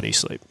have quality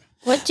sleep.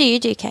 What do you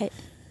do, Kate?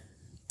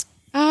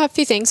 A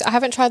few things. I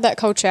haven't tried that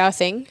cold shower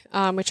thing,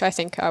 which I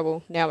think I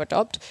will now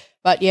adopt.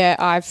 But yeah,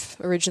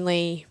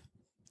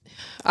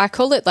 I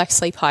call it like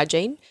sleep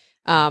hygiene.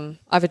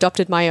 I've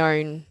adopted my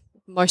own.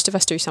 Most of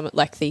us do some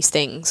like these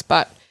things,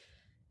 but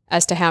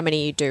as to how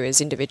many you do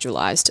is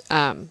individualized.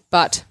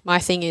 But my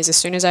thing is, as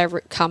soon as I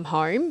come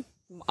home,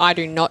 I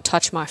do not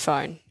touch my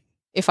phone.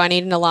 If I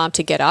need an alarm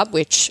to get up,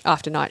 which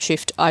after night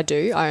shift I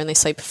do, I only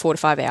sleep 4 to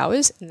 5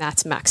 hours, and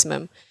that's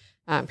maximum.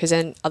 Because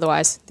then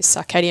otherwise, this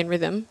circadian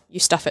rhythm, you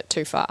stuff it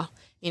too far.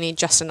 You need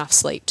just enough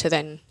sleep to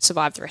then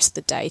survive the rest of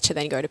the day, to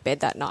then go to bed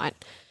that night.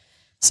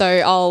 So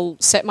I'll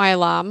set my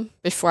alarm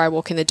before I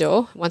walk in the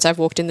door. Once I've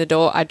walked in the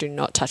door, I do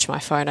not touch my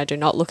phone. I do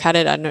not look at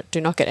it. I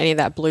do not get any of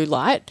that blue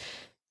light.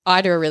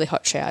 I do a really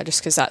hot shower just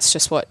because that's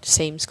just what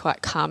seems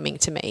quite calming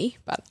to me.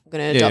 But I'm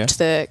going to adopt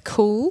the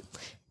cool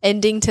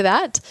ending to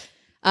that.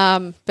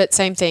 But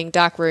same thing,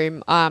 dark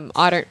room.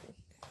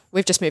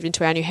 We've just moved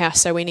into our new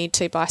house, so we need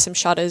to buy some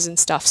shutters and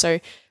stuff. So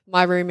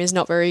my room is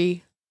not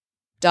very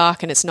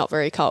dark and it's not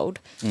very cold.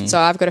 So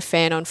I've got a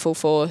fan on full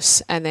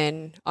force, and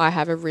then I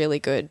have a really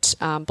good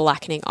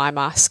blackening eye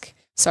mask.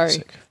 So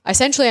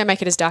essentially I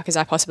make it as dark as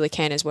I possibly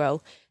can as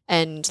well.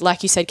 And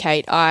like you said,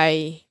 Kate,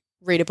 I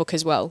read a book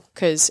as well,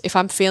 because if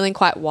I'm feeling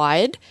quite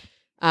wired,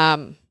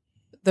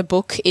 the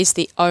book is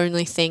the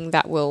only thing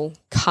that will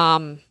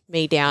calm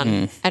me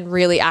down and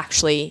really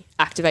actually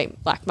activate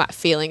like my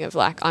feeling of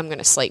like I'm going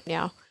to sleep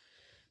now.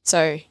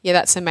 So yeah,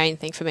 that's the main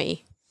thing for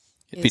me.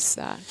 It'd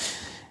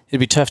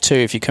be tough too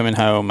if you're coming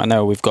home. I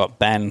know we've got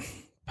Ben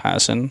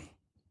Patterson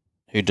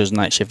who does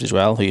night shift as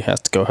well, who has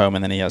to go home,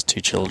 and then he has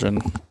 2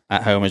 children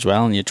at home as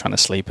well, and you're trying to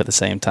sleep at the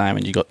same time,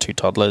 and you've got 2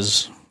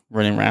 toddlers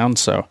running around.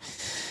 So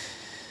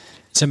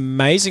it's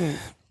amazing.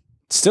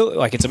 Still,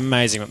 like, it's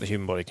amazing what the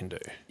human body can do.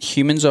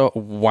 Humans are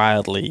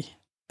wildly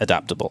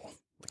adaptable,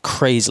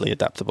 crazily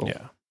adaptable.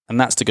 Yeah. And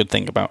that's the good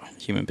thing about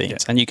human beings.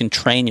 Yeah. And you can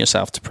train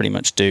yourself to pretty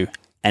much do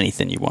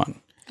anything you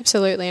want.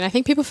 Absolutely. And I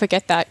think people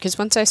forget that, because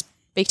once I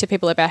speak to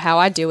people about how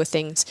I deal with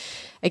things,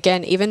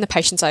 again, even the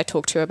patients I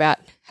talk to about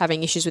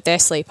having issues with their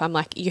sleep, I'm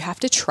like, you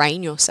have to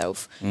train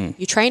yourself.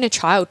 You train a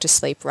child to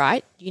sleep,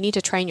 right? You need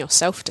to train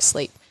yourself to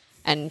sleep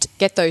and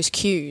get those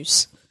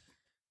cues.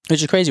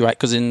 Which is crazy, right?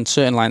 Because in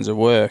certain lines of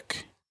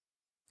work,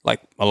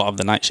 like a lot of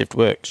the night shift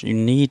works, you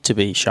need to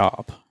be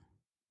sharp,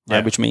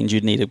 right? Which means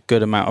you need a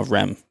good amount of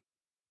REM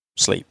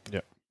sleep.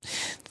 Yeah.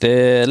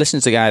 Listen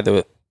to the guy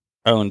that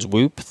owns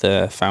Whoop,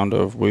 the founder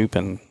of Whoop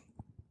and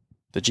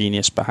the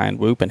genius behind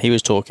Whoop, and he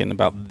was talking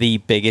about the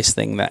biggest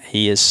thing that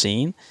he has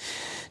seen.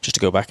 Just to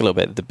go back a little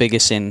bit, the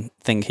biggest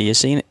thing he has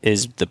seen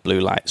is the blue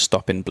light,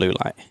 stopping blue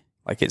light.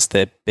 Like, it's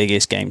the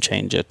biggest game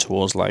changer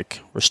towards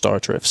like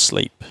restorative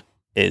sleep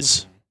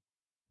is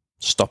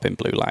stopping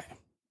blue light.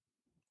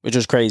 Which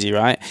was crazy,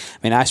 right? I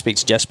mean, I speak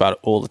to Jess about it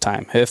all the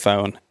time. Her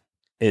phone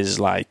is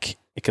like,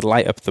 it could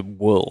light up the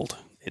world.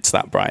 It's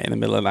that bright in the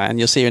middle of the night. And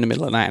you'll see her in the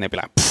middle of the night and it'll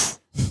be like, poof,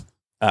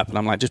 up. And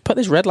I'm like, just put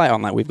this red light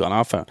on like we've got on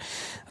our phone.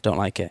 I don't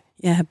like it.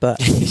 Yeah, but...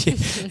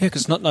 yeah,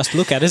 because it's not nice to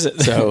look at, is it?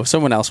 So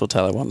someone else will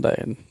tell her one day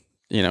and,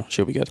 you know,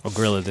 she'll be good. I'll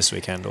grill her this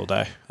weekend all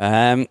day.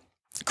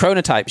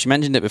 Chronotypes, you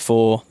mentioned it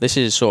before. This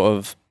is sort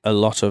of a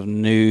lot of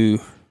new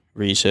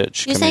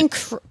research. You're saying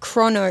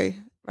chrono,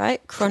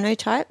 right?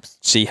 Chronotypes?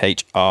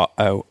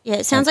 CHRO. Yeah,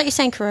 it sounds like you're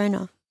saying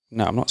corona.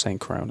 No, I'm not saying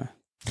corona.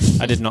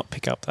 I did not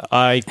pick up that.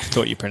 I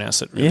thought you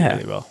pronounced it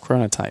really well.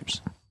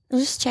 Chronotypes. I'm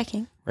just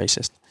checking.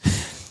 Racist.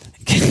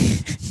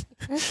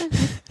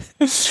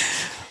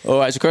 All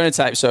right, so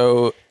chronotype.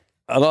 So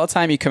a lot of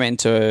time you come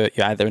into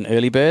you're either an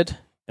early bird,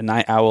 a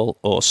night owl,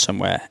 or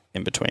somewhere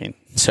in between.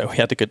 So we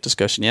had a good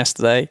discussion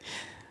yesterday.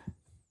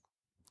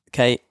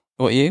 Kate,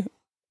 what are you?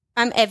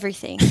 I'm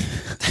everything.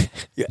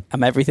 Yeah,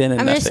 I'm everything and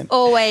I'm nothing. just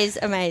always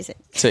amazing.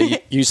 So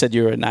you said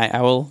you were a night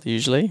owl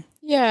usually?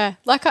 Yeah,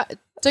 like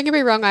don't get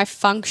me wrong, I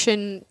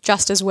function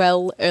just as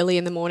well early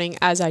in the morning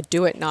as I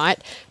do at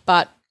night,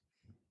 but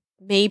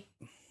if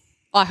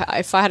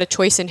I had a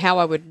choice in how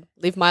I would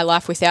live my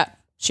life without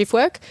shift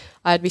work,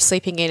 I'd be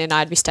sleeping in and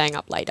I'd be staying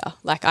up later.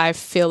 Like, I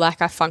feel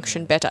like I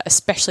function better,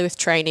 especially with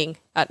training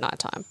at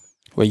nighttime.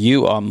 Well,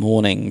 you are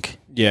morning.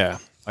 Yeah.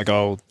 Like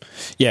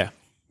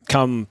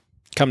come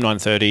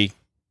 9:30,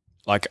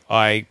 like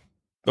 9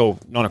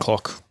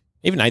 o'clock,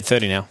 even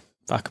 8:30 now.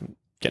 Fuck, I'm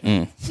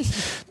getting.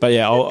 But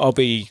yeah, I'll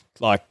be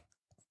like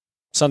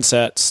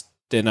sunsets,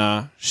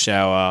 dinner,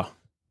 shower,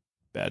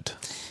 bed.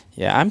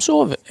 Yeah, I'm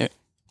sort of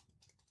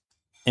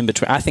in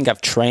between. I think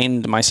I've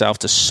trained myself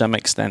to some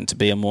extent to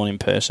be a morning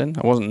person.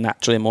 I wasn't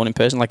naturally a morning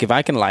person. Like, if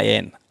I can lie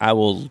in, I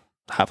will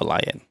have a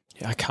lie in.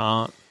 Yeah, I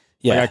can't.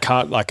 Yeah,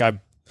 like, I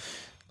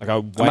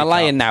can't. My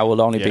lie in now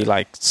will only be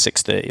like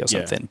 6:30 or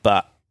something,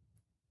 but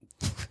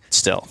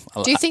still.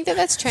 Do you think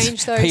that's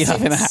changed though? You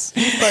since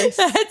both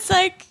That's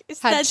like,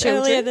 that's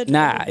earlier than...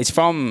 Nah, it's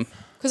from...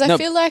 Because I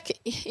feel like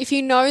if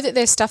you know that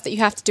there's stuff that you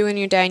have to do in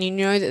your day and you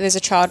know that there's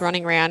a child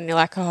running around and you're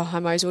like, oh, I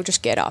might as well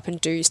just get up and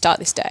start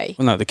this day.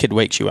 Well, no, the kid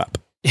wakes you up.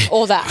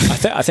 Or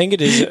that. I think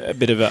it is a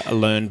bit of a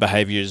learned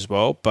behaviour as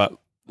well, but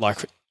like,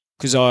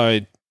 because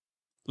I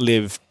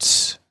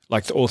lived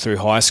like all through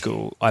high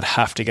school, I'd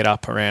have to get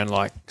up around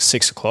like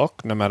 6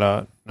 o'clock, no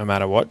matter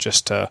what,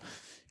 just to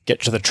get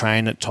to the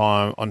train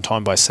on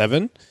time by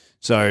 7.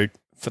 So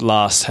for the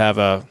last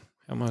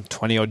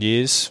 20 odd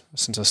years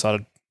since I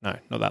started, no,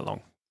 not that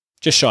long,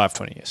 just shy of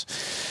 20 years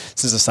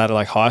since I started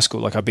like high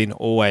school, like I've been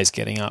always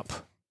getting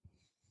up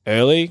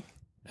early.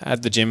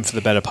 At the gym for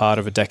the better part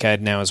of a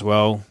decade now as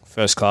well.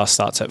 First class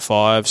starts at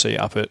 5, so you're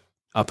up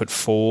at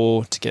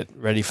 4 to get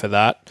ready for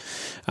that.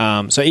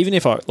 So even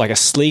if a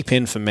sleep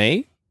in for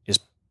me is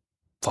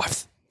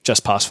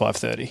just past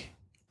 5:30,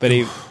 but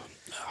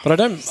I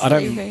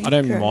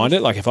don't mind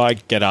it. Like, if I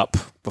get up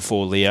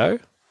before Leo,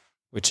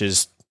 which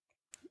is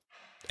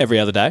every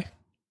other day,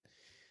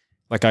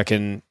 like I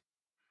can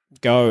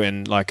go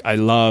and like I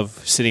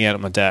love sitting out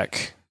on my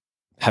deck,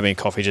 having a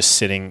coffee, just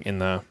sitting in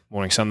the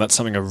morning sun. That's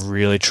something I've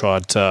really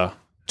tried to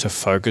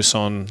focus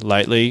on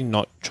lately,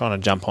 not trying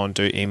to jump on,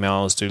 do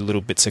emails, do little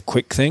bits of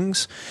quick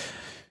things.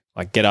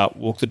 Like get up,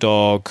 walk the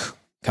dog,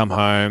 come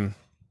home.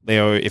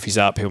 Leo, if he's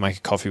up, he'll make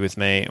a coffee with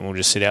me and we'll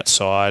just sit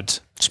outside.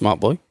 Smart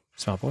boy.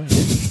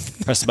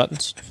 Press the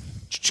buttons.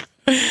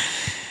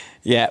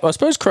 Yeah, well, I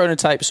suppose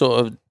chronotype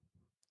sort of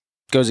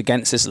goes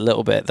against this a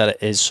little bit, that it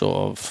is sort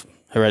of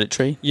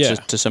hereditary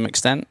to some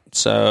extent.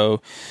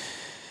 So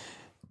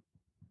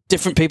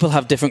Different people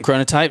have different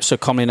chronotypes, so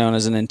commonly known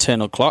as an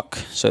internal clock.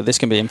 So this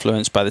can be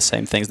influenced by the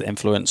same things that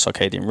influence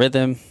circadian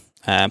rhythm,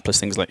 plus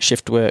things like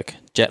shift work,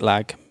 jet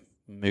lag,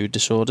 mood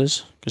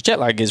disorders. Because jet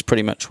lag is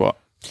pretty much what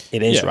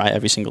it is, right?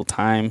 Every single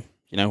time,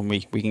 we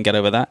can get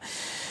over that.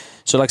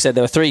 So like I said,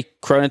 there are 3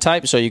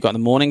 chronotypes. So you've got the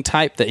morning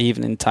type, the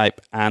evening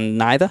type, and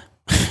neither.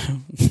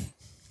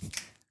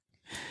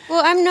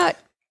 Well, I'm not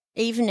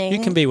evening. You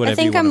can be whatever I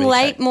think you want I'm to be,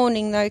 late Kate.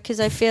 morning though, because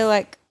I feel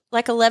like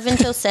 11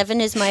 till 7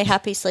 is my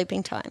happy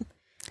sleeping time.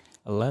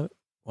 11.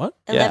 What?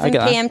 11 get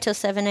that. p.m. till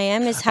 7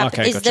 a.m. is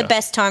Okay, the gotcha.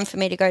 best time for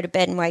me to go to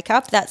bed and wake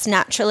up. That's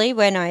naturally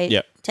when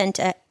I tend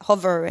to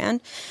hover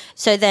around.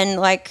 So then,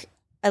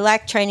 I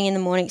like training in the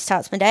morning. It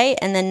starts my day,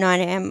 and then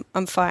 9 a.m.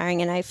 I'm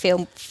firing, and I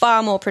feel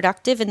far more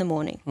productive in the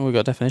morning. Well, we've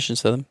got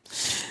definitions for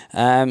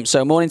them.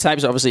 So morning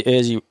types are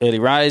obviously early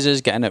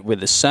risers, getting up with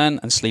the sun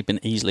and sleeping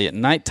easily at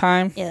night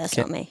time. Yeah, that's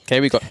not me. Okay,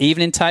 we've got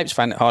evening types,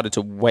 find it harder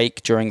to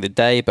wake during the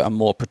day, but are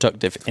more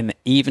productive in the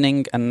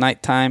evening and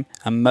night time.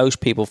 And most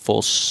people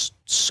fall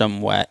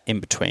somewhere in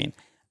between.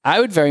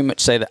 I would very much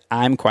say that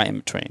I'm quite in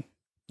between.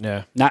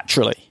 Yeah.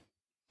 Naturally.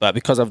 But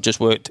because I've just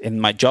worked in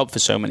my job for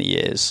so many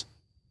years,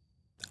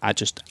 I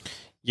just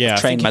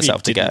trained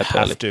myself to get up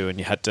early. And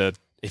you had to,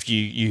 if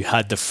you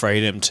had the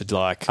freedom to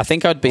I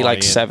think I'd be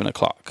like 7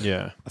 o'clock.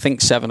 Yeah. I think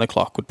 7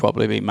 o'clock would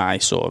probably be my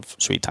sort of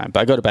sweet time.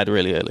 But I go to bed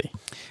really early.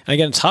 And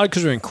again, it's hard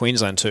because we're in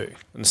Queensland too.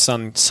 And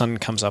the sun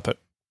comes up at,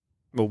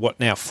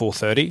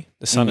 4:30?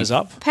 The sun is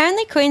up.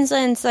 Apparently,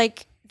 Queensland's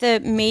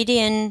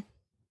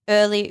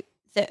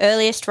the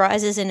earliest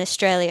risers in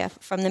Australia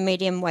from the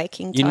medium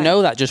waking time. You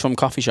know that just from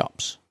coffee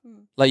shops.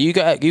 Like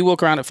you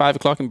walk around at 5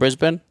 o'clock in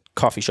Brisbane,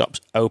 coffee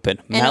shops open.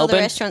 And all the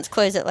restaurants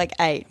close at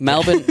 8.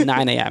 Melbourne,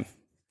 9 a.m.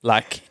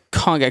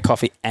 Can't get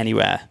coffee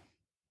anywhere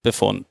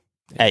before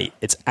 8.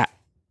 It's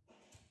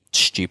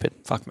stupid.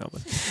 Fuck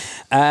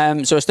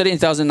Melbourne. So a study in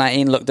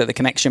 2019 looked at the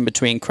connection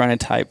between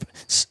chronotype,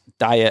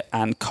 diet,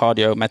 and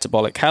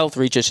cardiometabolic health.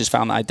 Researchers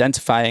found that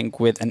identifying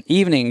with an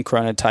evening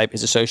chronotype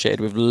is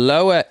associated with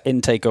lower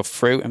intake of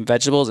fruit and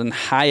vegetables and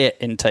higher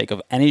intake of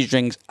energy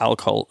drinks,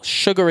 alcohol,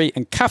 sugary,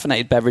 and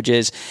caffeinated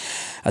beverages,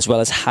 as well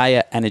as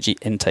higher energy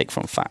intake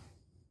from fat.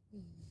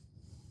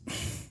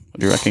 What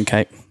do you reckon,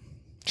 Kate?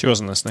 She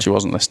wasn't listening. She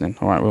wasn't listening.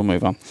 All right, we'll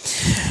move on.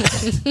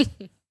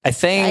 I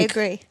think I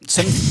agree.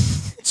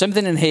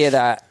 Something in here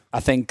that I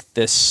think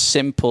the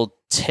simple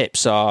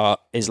tips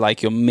is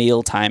like your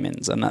meal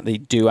timings, and that they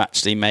do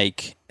actually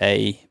make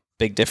a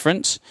big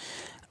difference.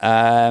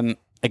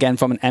 Again,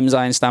 from an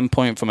enzyme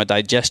standpoint, from a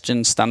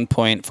digestion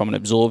standpoint, from an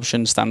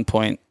absorption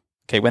standpoint,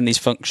 okay, when these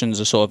functions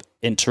are sort of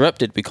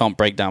interrupted, we can't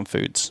break down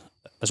foods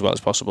as well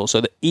as possible.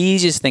 So the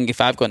easiest thing, if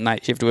I've got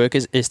night shift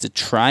workers, is to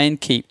try and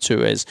keep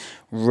to as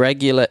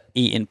regular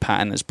eating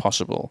pattern as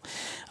possible.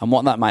 And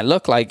what that might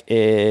look like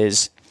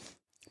is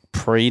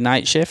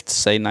pre-night shift.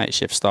 Say night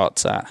shift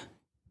starts at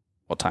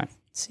what time?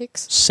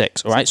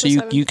 6. All right. So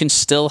you can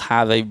still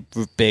have a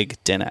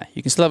big dinner.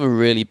 You can still have a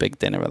really big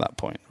dinner at that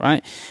point,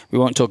 right? We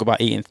won't talk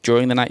about eating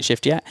during the night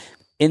shift yet.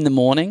 In the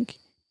morning,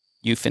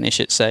 you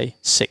finish at, say,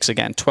 6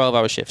 again,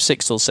 12-hour shift,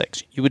 6 till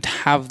 6. You would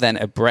have then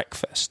a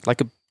breakfast,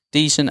 like a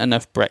decent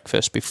enough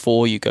breakfast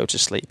before you go to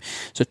sleep.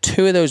 So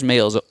 2 of those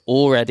meals are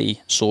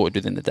already sorted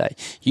within the day.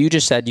 You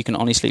just said you can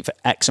only sleep for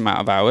X amount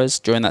of hours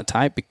during that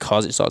time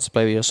because it starts to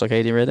play with your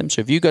circadian rhythm.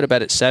 So if you go to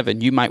bed at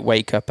 7, you might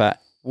wake up at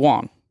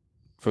 1,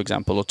 for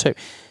example, or 2.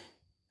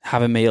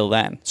 Have a meal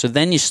then. So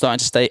then you're starting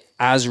to stay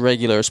as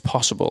regular as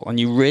possible, and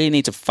you really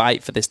need to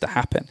fight for this to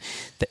happen.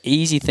 The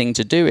easy thing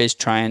to do is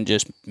try and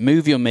just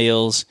move your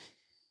meals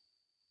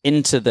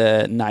into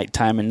the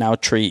nighttime and now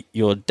treat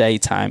your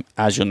daytime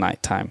as your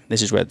nighttime.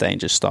 This is where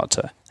dangers start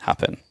to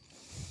happen.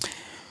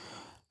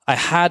 I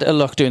had a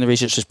look doing the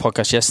research for this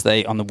podcast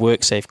yesterday on the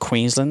WorkSafe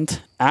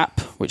Queensland app,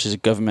 which is a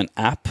government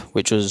app,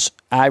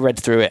 I read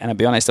through it, and I'll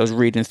be honest, I was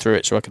reading through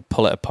it so I could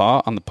pull it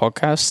apart on the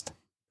podcast.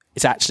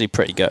 It's actually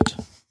pretty good.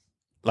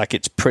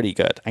 It's pretty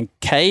good. And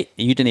Kate,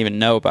 you didn't even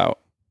know about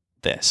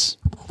this,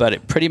 but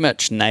it pretty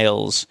much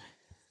nails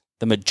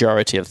the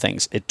majority of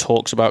things. It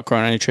talks about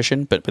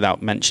chrononutrition, but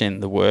without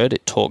mentioning the word.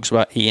 It talks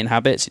about eating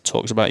habits. It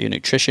talks about your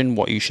nutrition,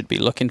 what you should be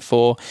looking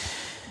for.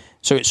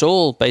 So it's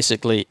all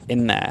basically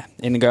in there.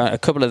 A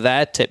couple of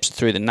their tips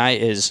through the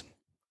night is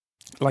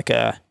like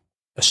a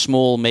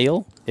small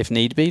meal, if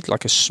need be,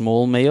 like a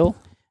small meal,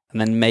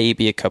 and then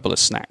maybe a couple of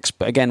snacks.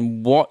 But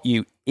again, what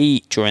you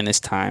eat during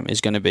this time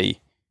is going to be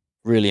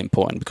really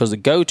important, because the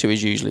go-to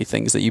is usually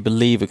things that you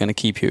believe are going to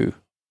keep you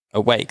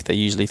awake. They're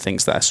usually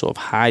things that are sort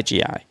of high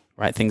GI,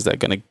 right? Things that are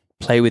going to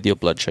play with your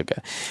blood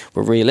sugar.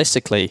 But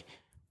realistically,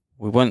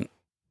 we want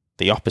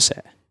the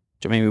opposite.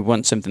 Do you know what I mean? We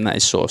want something that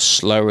is sort of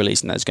slow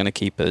release and that's going to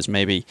keep us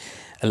maybe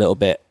a little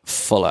bit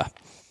fuller.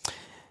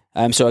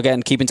 So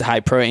again, keeping to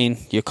high protein,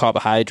 your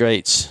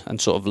carbohydrates and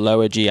sort of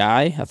lower GI,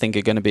 I think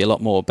are going to be a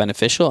lot more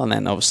beneficial. And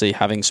then obviously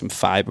having some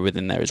fiber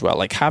within there as well.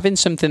 Like having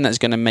something that's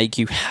going to make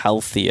you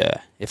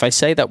healthier. If I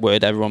say that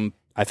word, everyone,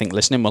 I think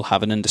listening will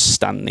have an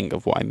understanding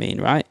of what I mean,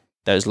 right?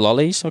 There's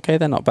lollies. Okay,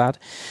 they're not bad.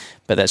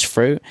 But there's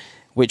fruit.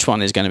 which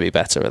one is going to be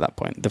better at that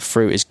point? The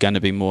fruit is going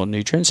to be more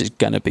nutrients. It's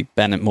going to be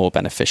more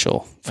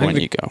beneficial for when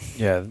you go.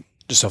 Yeah,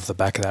 just off the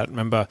back of that,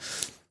 remember,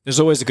 there's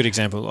always a good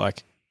example.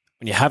 Like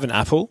when you have an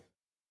apple,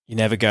 you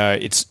never go,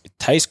 it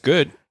tastes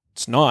good,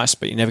 it's nice,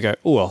 but you never go,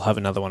 oh, I'll have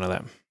another one of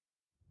them.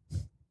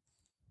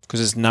 Because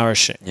it's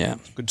nourishing. Yeah.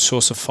 Good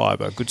source of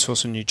fiber, good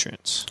source of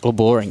nutrients. Or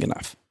boring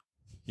enough.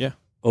 Yeah.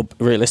 Or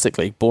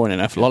realistically, boring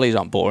enough. Lollies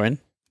aren't boring.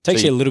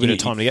 Takes you a little bit of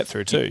time to get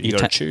through too. You got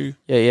to chew.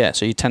 Yeah.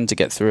 So you tend to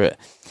get through it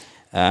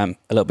a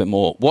little bit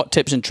more. What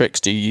tips and tricks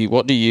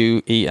what do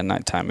you eat at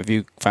night time? Have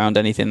you found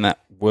anything that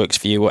works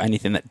for you or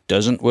anything that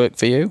doesn't work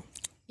for you?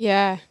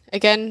 Yeah.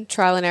 Again,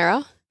 trial and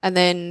error. And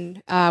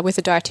then with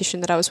a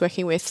dietitian that I was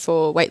working with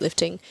for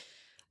weightlifting,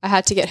 I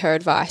had to get her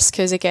advice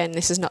because, again,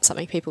 this is not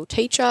something people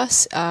teach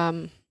us.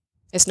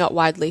 It's not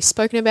widely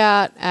spoken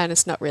about and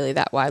it's not really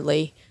that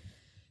widely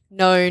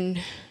known.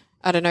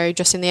 I don't know,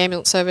 just in the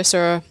ambulance service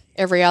or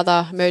every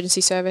other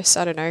emergency service.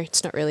 I don't know.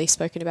 It's not really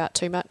spoken about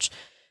too much.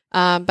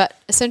 But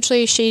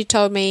essentially she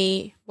told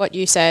me what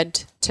you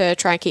said, to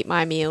try and keep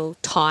my meal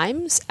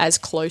times as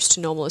close to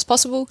normal as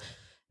possible.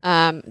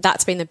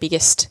 That's been the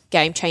biggest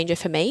game changer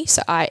for me.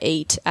 So I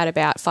eat at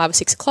about 5 or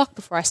 6 o'clock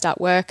before I start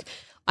work.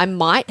 I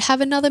might have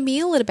another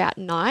meal at about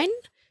 9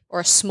 or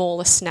a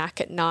smaller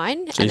snack at 9.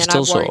 So and you're then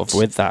still sort of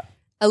with that?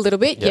 A little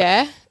bit,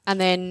 yeah. And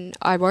then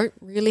I won't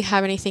really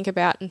have anything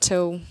about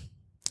until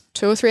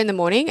 2 or 3 in the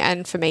morning.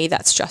 And for me,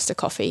 that's just a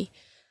coffee.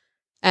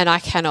 And I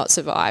cannot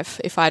survive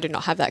if I do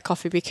not have that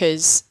coffee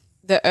because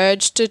the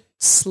urge to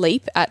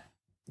sleep at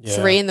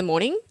 3 in the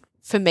morning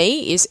for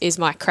me is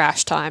my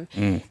crash time.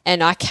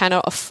 And I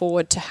cannot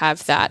afford to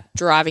have that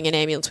driving an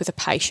ambulance with a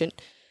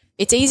patient.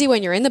 It's easy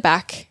when you're in the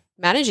back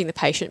managing the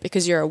patient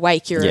because you're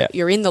awake,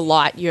 you're in the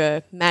light,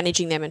 you're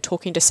managing them and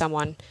talking to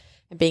someone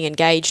and being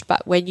engaged.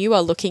 But when you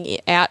are looking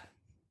out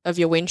of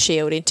your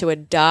windshield into a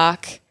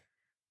dark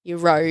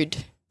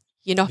road,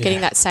 you're not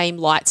getting that same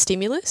light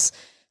stimulus.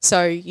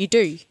 So you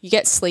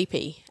get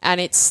sleepy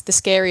and it's the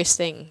scariest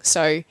thing.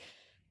 So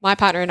my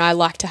partner and I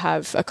like to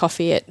have a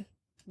coffee at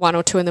 1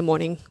 or 2 in the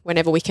morning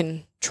whenever we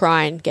can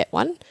try and get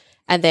one,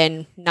 and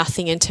then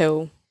nothing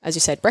until, as you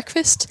said,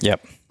 breakfast.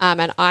 Yep.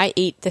 And I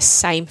eat the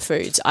same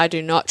foods. I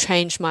do not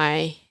change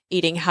my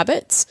eating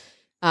habits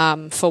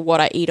for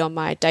what I eat on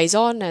my days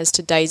on. As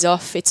to days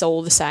off, it's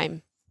all the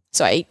same.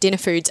 So I eat dinner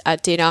foods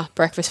at dinner,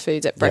 breakfast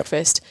foods at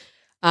breakfast.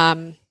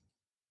 No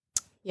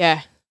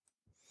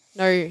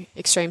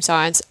extreme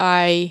science.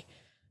 I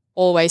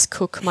always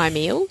cook my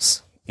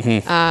meals.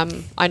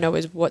 I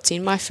know what's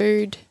in my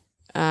food.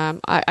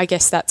 I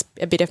guess that's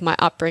a bit of my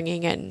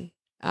upbringing and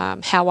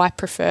how I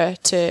prefer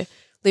to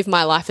live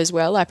my life as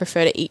well. I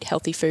prefer to eat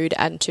healthy food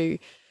and to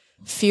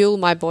fuel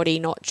my body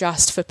not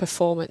just for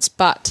performance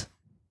but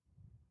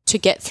to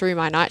get through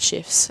my night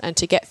shifts and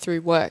to get through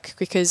work,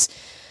 because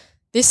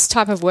this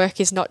type of work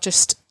is not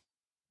just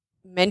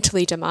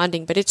mentally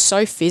demanding but it's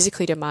so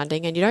physically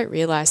demanding and you don't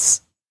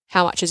realise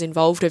how much is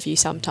involved of you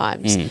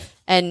sometimes.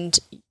 And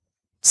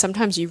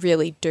sometimes you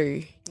really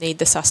do need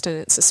the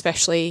sustenance,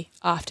 especially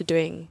after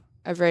doing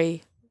a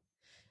very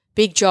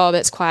big job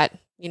that's quite,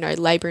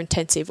 labour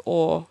intensive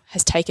or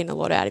has taken a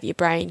lot out of your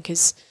brain,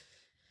 because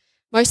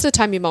most of the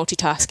time you're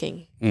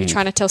multitasking. You're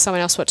trying to tell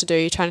someone else what to do.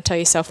 You're trying to tell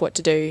yourself what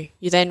to do.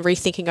 You're then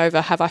rethinking over,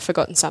 have I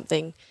forgotten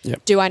something?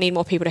 Yep. Do I need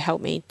more people to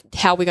help me?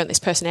 How are we got this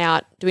person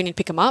out? Do we need to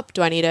pick them up?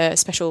 Do I need a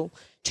special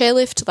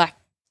chairlift? Like,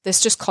 there's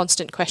just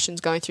constant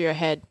questions going through your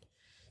head.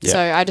 Yep. So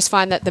I just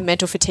find that the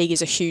mental fatigue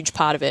is a huge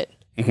part of it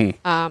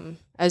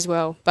as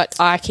well. But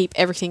I keep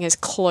everything as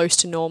close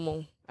to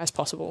normal as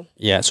possible.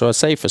 Yeah, so I'd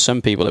say for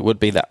some people it would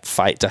be that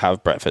fight to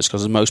have breakfast,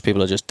 because most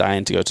people are just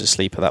dying to go to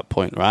sleep at that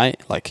point, right?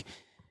 Like,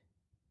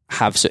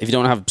 if you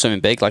don't have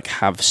something big, like,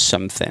 have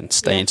something.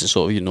 Stay into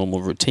sort of your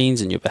normal routines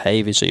and your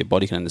behaviour so your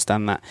body can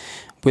understand that.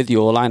 With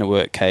your line of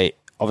work, Kate,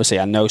 obviously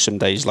I know some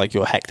days like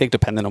you're hectic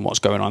depending on what's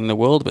going on in the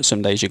world, but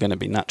some days you're going to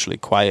be naturally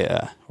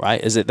quieter,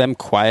 right? Is it them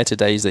quieter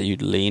days that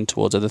you'd lean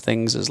towards other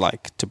things as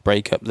like to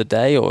break up the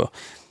day, or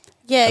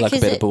like a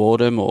bit of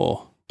boredom?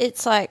 Or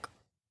it's like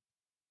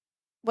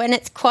when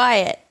it's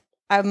quiet,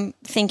 I'm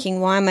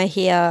thinking, why am I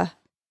here?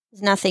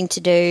 There's nothing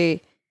to do.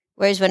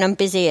 Whereas when I'm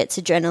busy, it's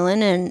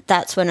adrenaline, and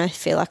that's when I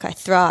feel like I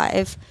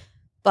thrive.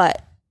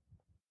 But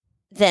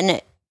then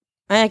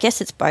I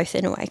guess it's both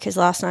in a way, because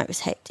last night was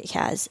hectic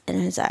and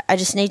it was like, I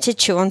just need to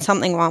chew on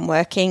something while I'm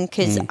working,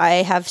 because I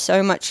have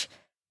so much,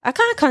 I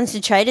can't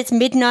concentrate. It's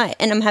midnight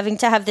and I'm having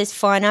to have this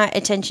finite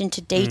attention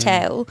to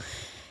detail,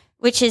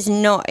 which is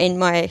not in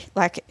my,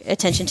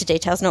 attention to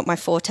detail is not my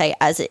forte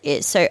as it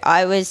is. So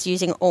I was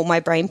using all my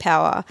brain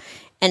power,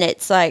 and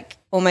it's like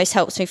almost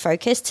helps me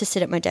focus to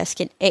sit at my desk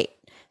and eat.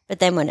 But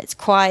then when it's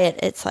quiet,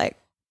 it's like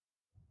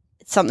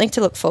it's something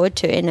to look forward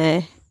to in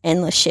a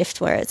endless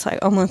shift where it's like,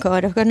 oh my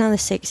God, I've got another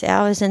 6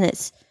 hours and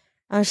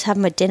I'll just have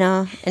my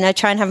dinner. And I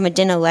try and have my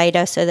dinner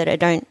later so that I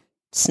don't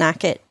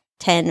snack at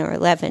 10 or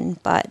 11,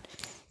 but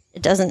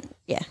it doesn't,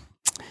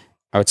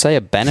 I would say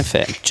a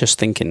benefit, just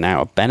thinking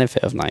now, a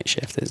benefit of night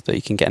shift is that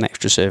you can get an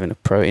extra serving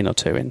of protein or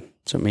two in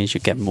So it means you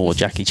get more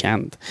Jackie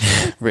Chan,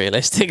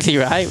 realistically,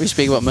 right? We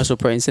speak about muscle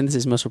protein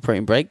synthesis, muscle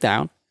protein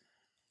breakdown.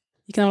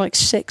 You can have like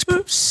six.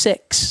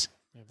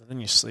 Yeah, but then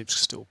your sleep's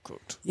still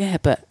cooked. Yeah,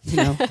 but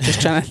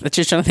just trying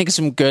to think of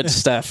some good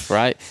stuff,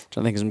 right?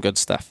 Trying to think of some good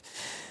stuff.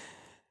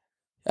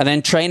 And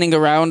then training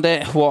around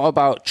it. What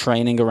about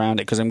training around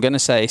it? Because I'm going to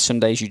say some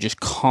days you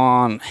just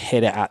can't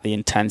hit it at the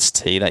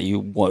intensity that you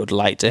would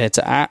like to hit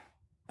it at,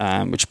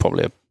 which is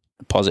probably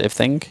a positive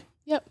thing.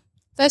 Yep.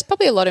 There's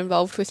probably a lot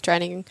involved with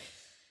training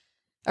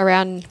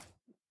around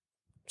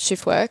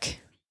shift work.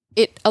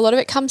 A lot of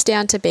it comes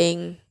down to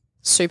being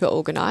super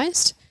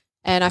organised.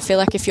 And I feel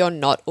like if you're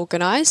not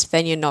organised,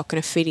 then you're not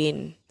going to fit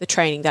in the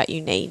training that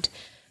you need.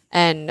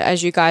 And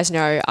as you guys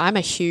know, I'm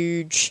a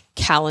huge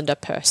calendar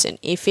person.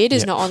 If it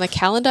is not on the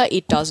calendar,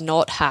 it does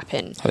not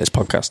happen. Oh, this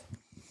podcast.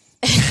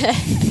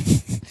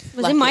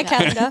 Was in my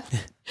calendar.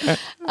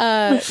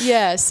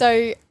 Yeah,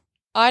 so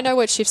I know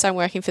what shifts I'm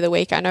working for the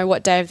week. I know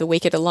what day of the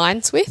week it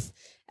aligns with.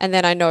 And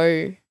then I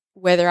know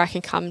whether I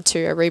can come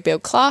to a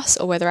rebuild class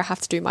or whether I have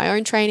to do my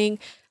own training.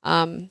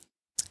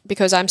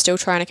 Because I'm still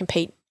trying to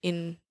compete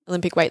in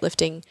Olympic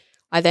weightlifting,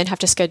 I then have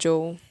to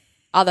schedule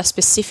other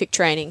specific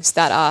trainings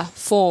that are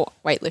for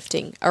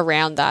weightlifting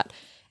around that.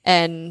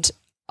 And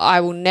I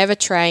will never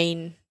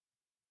train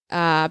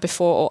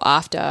before or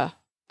after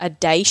a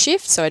day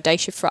shift. So a day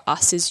shift for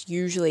us is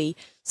usually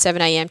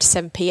 7 a.m. to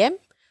 7 p.m.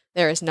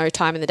 There is no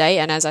time in the day.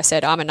 And as I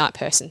said, I'm a night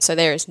person. So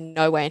there is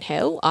no way in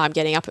hell I'm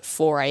getting up at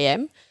 4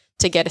 a.m.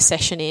 to get a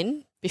session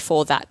in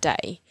before that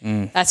day.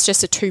 That's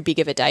just too big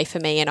of a day for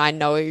me. And I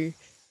know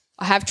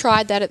I have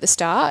tried that at the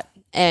start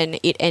and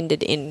it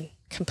ended in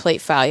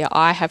complete failure.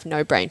 I have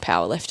no brain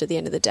power left at the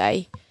end of the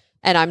day.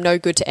 And I'm no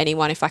good to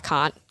anyone if I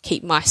can't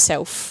keep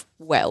myself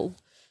well.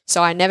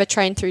 So I never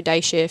train through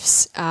day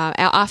shifts. Our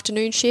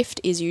afternoon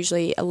shift is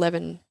usually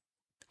 11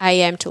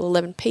 a.m. till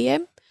 11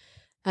 p.m.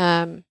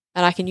 And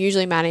I can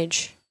usually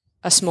manage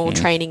a small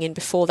training in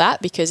before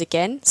that because,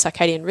 again,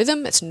 circadian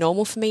rhythm, it's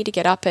normal for me to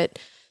get up at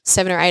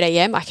 7 or 8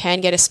 a.m. I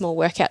can get a small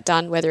workout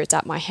done, whether it's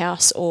at my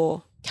house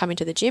or come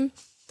into the gym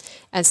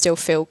and still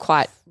feel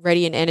quite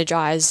ready and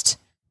energized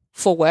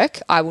for work.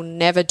 I will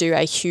never do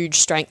a huge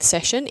strength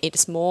session.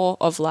 It's more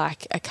of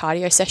like a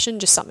cardio session,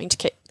 just something to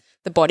keep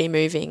the body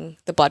moving,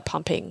 the blood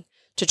pumping,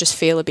 to just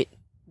feel a bit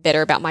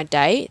better about my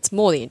day. It's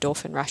more the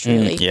endorphin rush,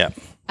 really. Yeah.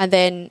 And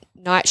then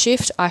night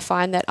shift, I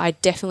find that I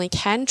definitely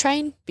can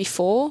train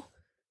before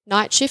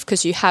night shift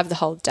because you have the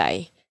whole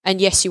day.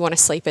 And yes, you want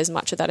to sleep as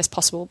much of that as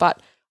possible, but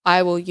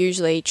I will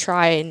usually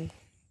try and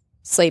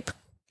sleep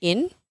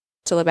in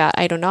till about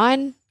 8 or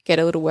 9, get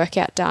a little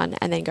workout done,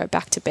 and then go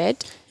back to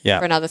bed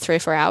for another 3 or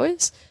 4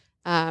 hours.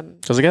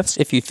 Because I guess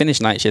if you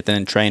finish night shift and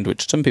then trained,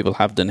 which some people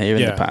have done here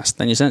in the past,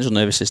 then your central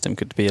nervous system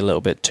could be a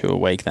little bit too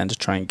awake then to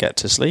try and get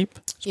to sleep.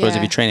 I suppose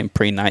if you're training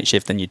pre-night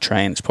shift and you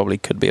train, it probably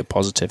could be a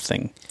positive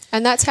thing.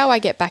 And that's how I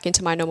get back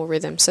into my normal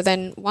rhythm. So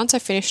then once I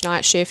finish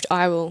night shift,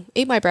 I will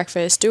eat my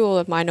breakfast, do all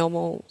of my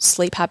normal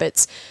sleep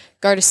habits,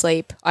 go to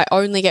sleep. I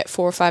only get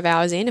 4 or 5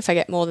 hours in. If I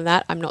get more than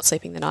that, I'm not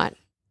sleeping that night.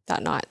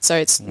 So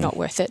it's not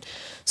worth it.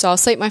 So I'll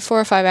sleep my 4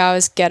 or 5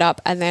 hours, get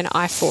up, and then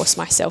I force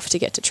myself to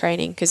get to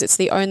training because it's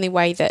the only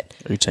way that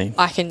routine.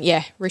 I can,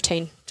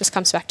 routine just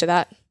comes back to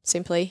that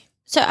simply.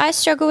 So I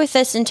struggle with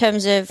this in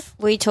terms of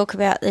we talk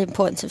about the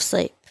importance of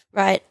sleep,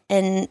 right?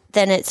 And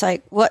then it's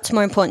like, what's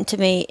more important to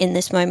me in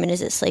this moment?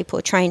 Is it sleep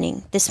or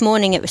training? This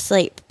morning it was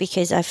sleep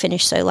because I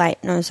finished so late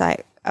and I was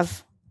like,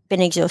 I've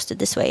been exhausted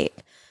this week.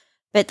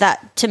 But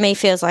that to me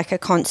feels like a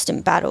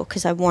constant battle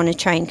because I want to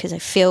train because I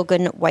feel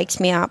good and it wakes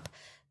me up.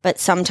 But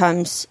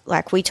sometimes,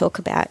 like we talk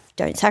about,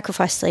 don't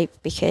sacrifice sleep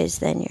because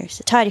then your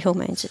satiety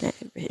hormones and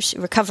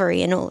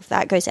recovery and all of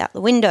that goes out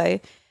the window.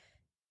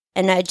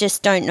 And I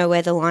just don't know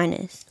where the line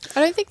is.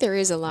 I don't think there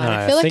is a line.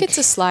 I feel like it's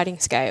a sliding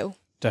scale.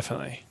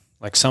 Definitely.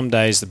 Like some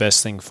days the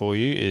best thing for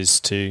you is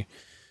to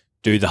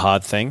do the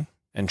hard thing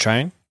and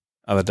train.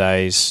 Other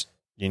days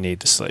you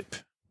need to sleep.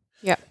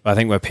 Yeah. I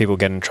think where people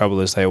get in trouble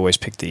is they always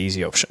pick the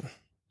easy option.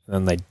 And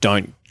then they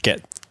don't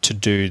get to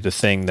do the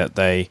thing that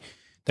they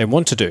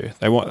want to do.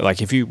 They want,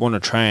 like, if you want to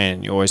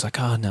train, you're always like,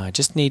 oh no, I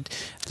just need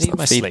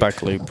my feedback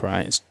sleep. loop,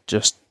 right? It's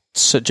just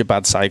such a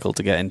bad cycle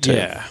to get into.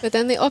 Yeah. But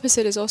then the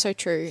opposite is also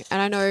true.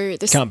 And I know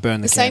Can't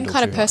burn the same candle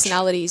kind of too much.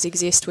 personalities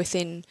exist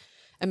within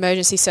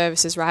emergency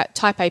services, right?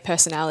 Type A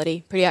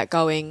personality, pretty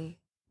outgoing,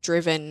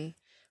 driven.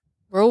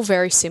 We're all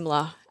very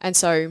similar. And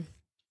so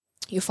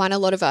you'll find a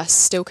lot of us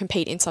still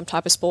compete in some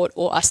type of sport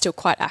or are still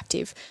quite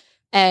active.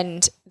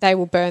 And they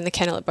will burn the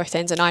candle at both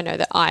ends. And I know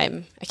that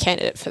I'm a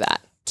candidate for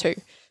that too.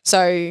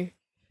 So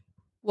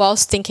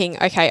whilst thinking,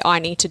 okay, I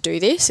need to do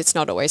this, it's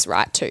not always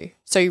right too.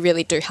 So you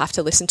really do have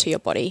to listen to your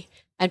body.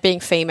 And being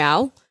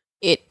female,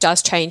 it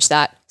does change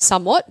that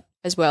somewhat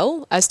as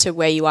well as to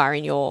where you are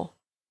in your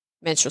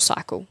menstrual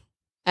cycle.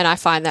 And I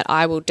find that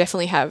I will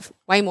definitely have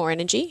way more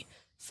energy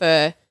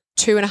for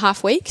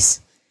 2.5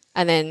 weeks.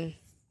 And then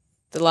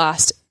the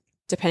last,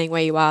 depending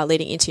where you are,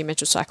 leading into your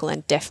menstrual cycle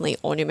and definitely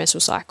on your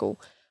menstrual cycle,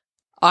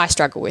 I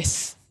struggle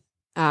with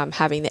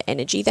having the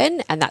energy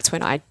then, and that's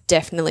when I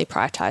definitely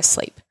prioritize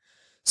sleep.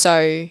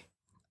 So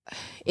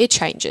it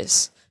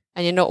changes,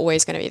 and you're not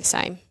always going to be the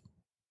same.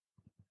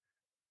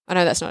 I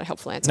know that's not a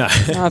helpful answer. No.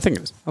 I think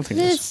it is. I think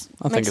it is.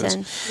 I think Makes it is.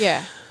 sense.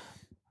 Yeah.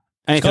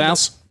 Anything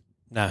else?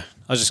 No, I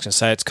was just going to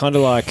say it's kind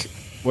of like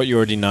what you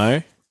already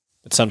know,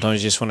 but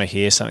sometimes you just want to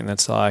hear something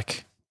that's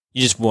like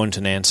you just want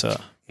an answer.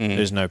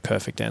 There's no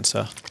perfect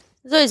answer.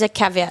 There's always a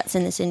caveats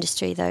in this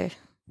industry, though.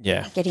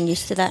 Yeah. Getting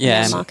used to that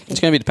Yeah, in marketing. it's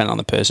going to be dependent on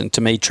the person.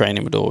 To me,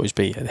 training would always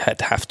be,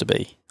 it'd have to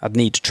be. I'd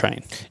need to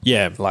train.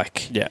 Yeah.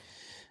 Like, Yeah.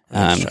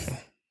 yeah,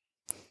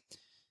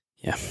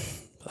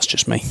 that's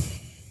just me.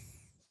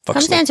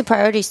 Comes down to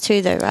priorities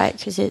too, though, right?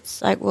 Because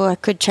it's like, well, I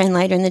could train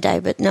later in the day,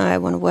 but no, I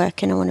want to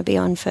work and I want to be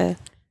on for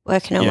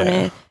work and I want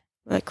to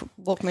like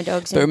walk my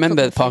dogs. But and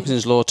remember cook my food.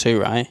 Parkinson's law too,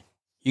 right?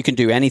 You can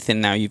do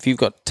anything now. If you've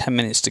got 10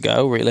 minutes to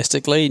go,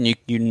 realistically, and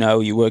you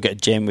know you work at a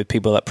gym with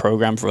people that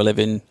program for a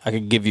living, I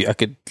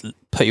could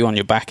put you on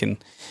your back in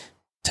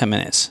 10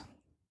 minutes.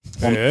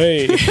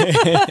 Hey.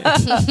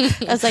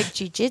 I was like,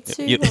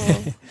 jiu-jitsu? You-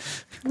 or-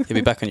 You'll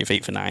be back on your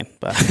feet for 9,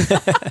 but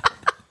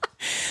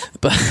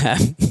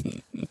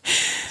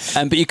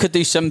but you could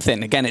do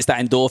something. Again, it's that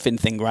endorphin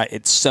thing, right?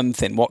 It's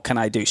something. What can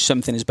I do?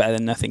 Something is better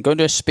than nothing. Go and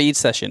do a speed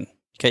session.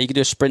 Okay, you can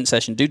do a sprint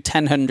session. Do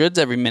 10 hundreds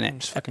every minute.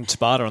 Just fucking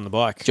Sparta on the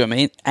bike. Do you know what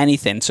I mean?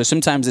 Anything. So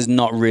sometimes there's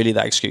not really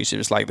that exclusive.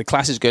 It's like the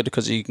class is good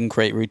because you can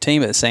create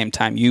routine, but at the same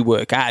time you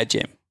work at a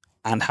gym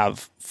and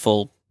have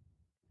full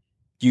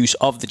use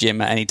of the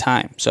gym at any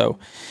time. So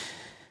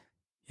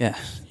yeah,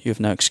 you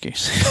have no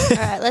excuse. All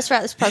right, let's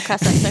wrap this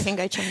podcast up so I can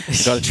go train.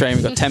 We've got to train.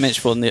 We've got 10 minutes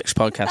for the next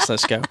podcast.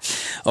 Let's go.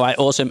 All right,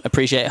 awesome.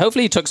 Appreciate it.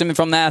 Hopefully you took something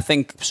from there. I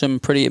think some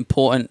pretty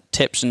important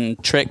tips and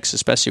tricks,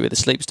 especially with the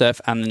sleep stuff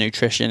and the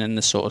nutrition and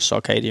the sort of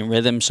circadian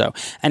rhythm. So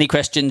any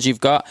questions you've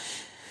got,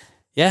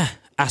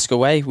 ask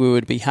away. We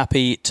would be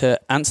happy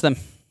to answer them.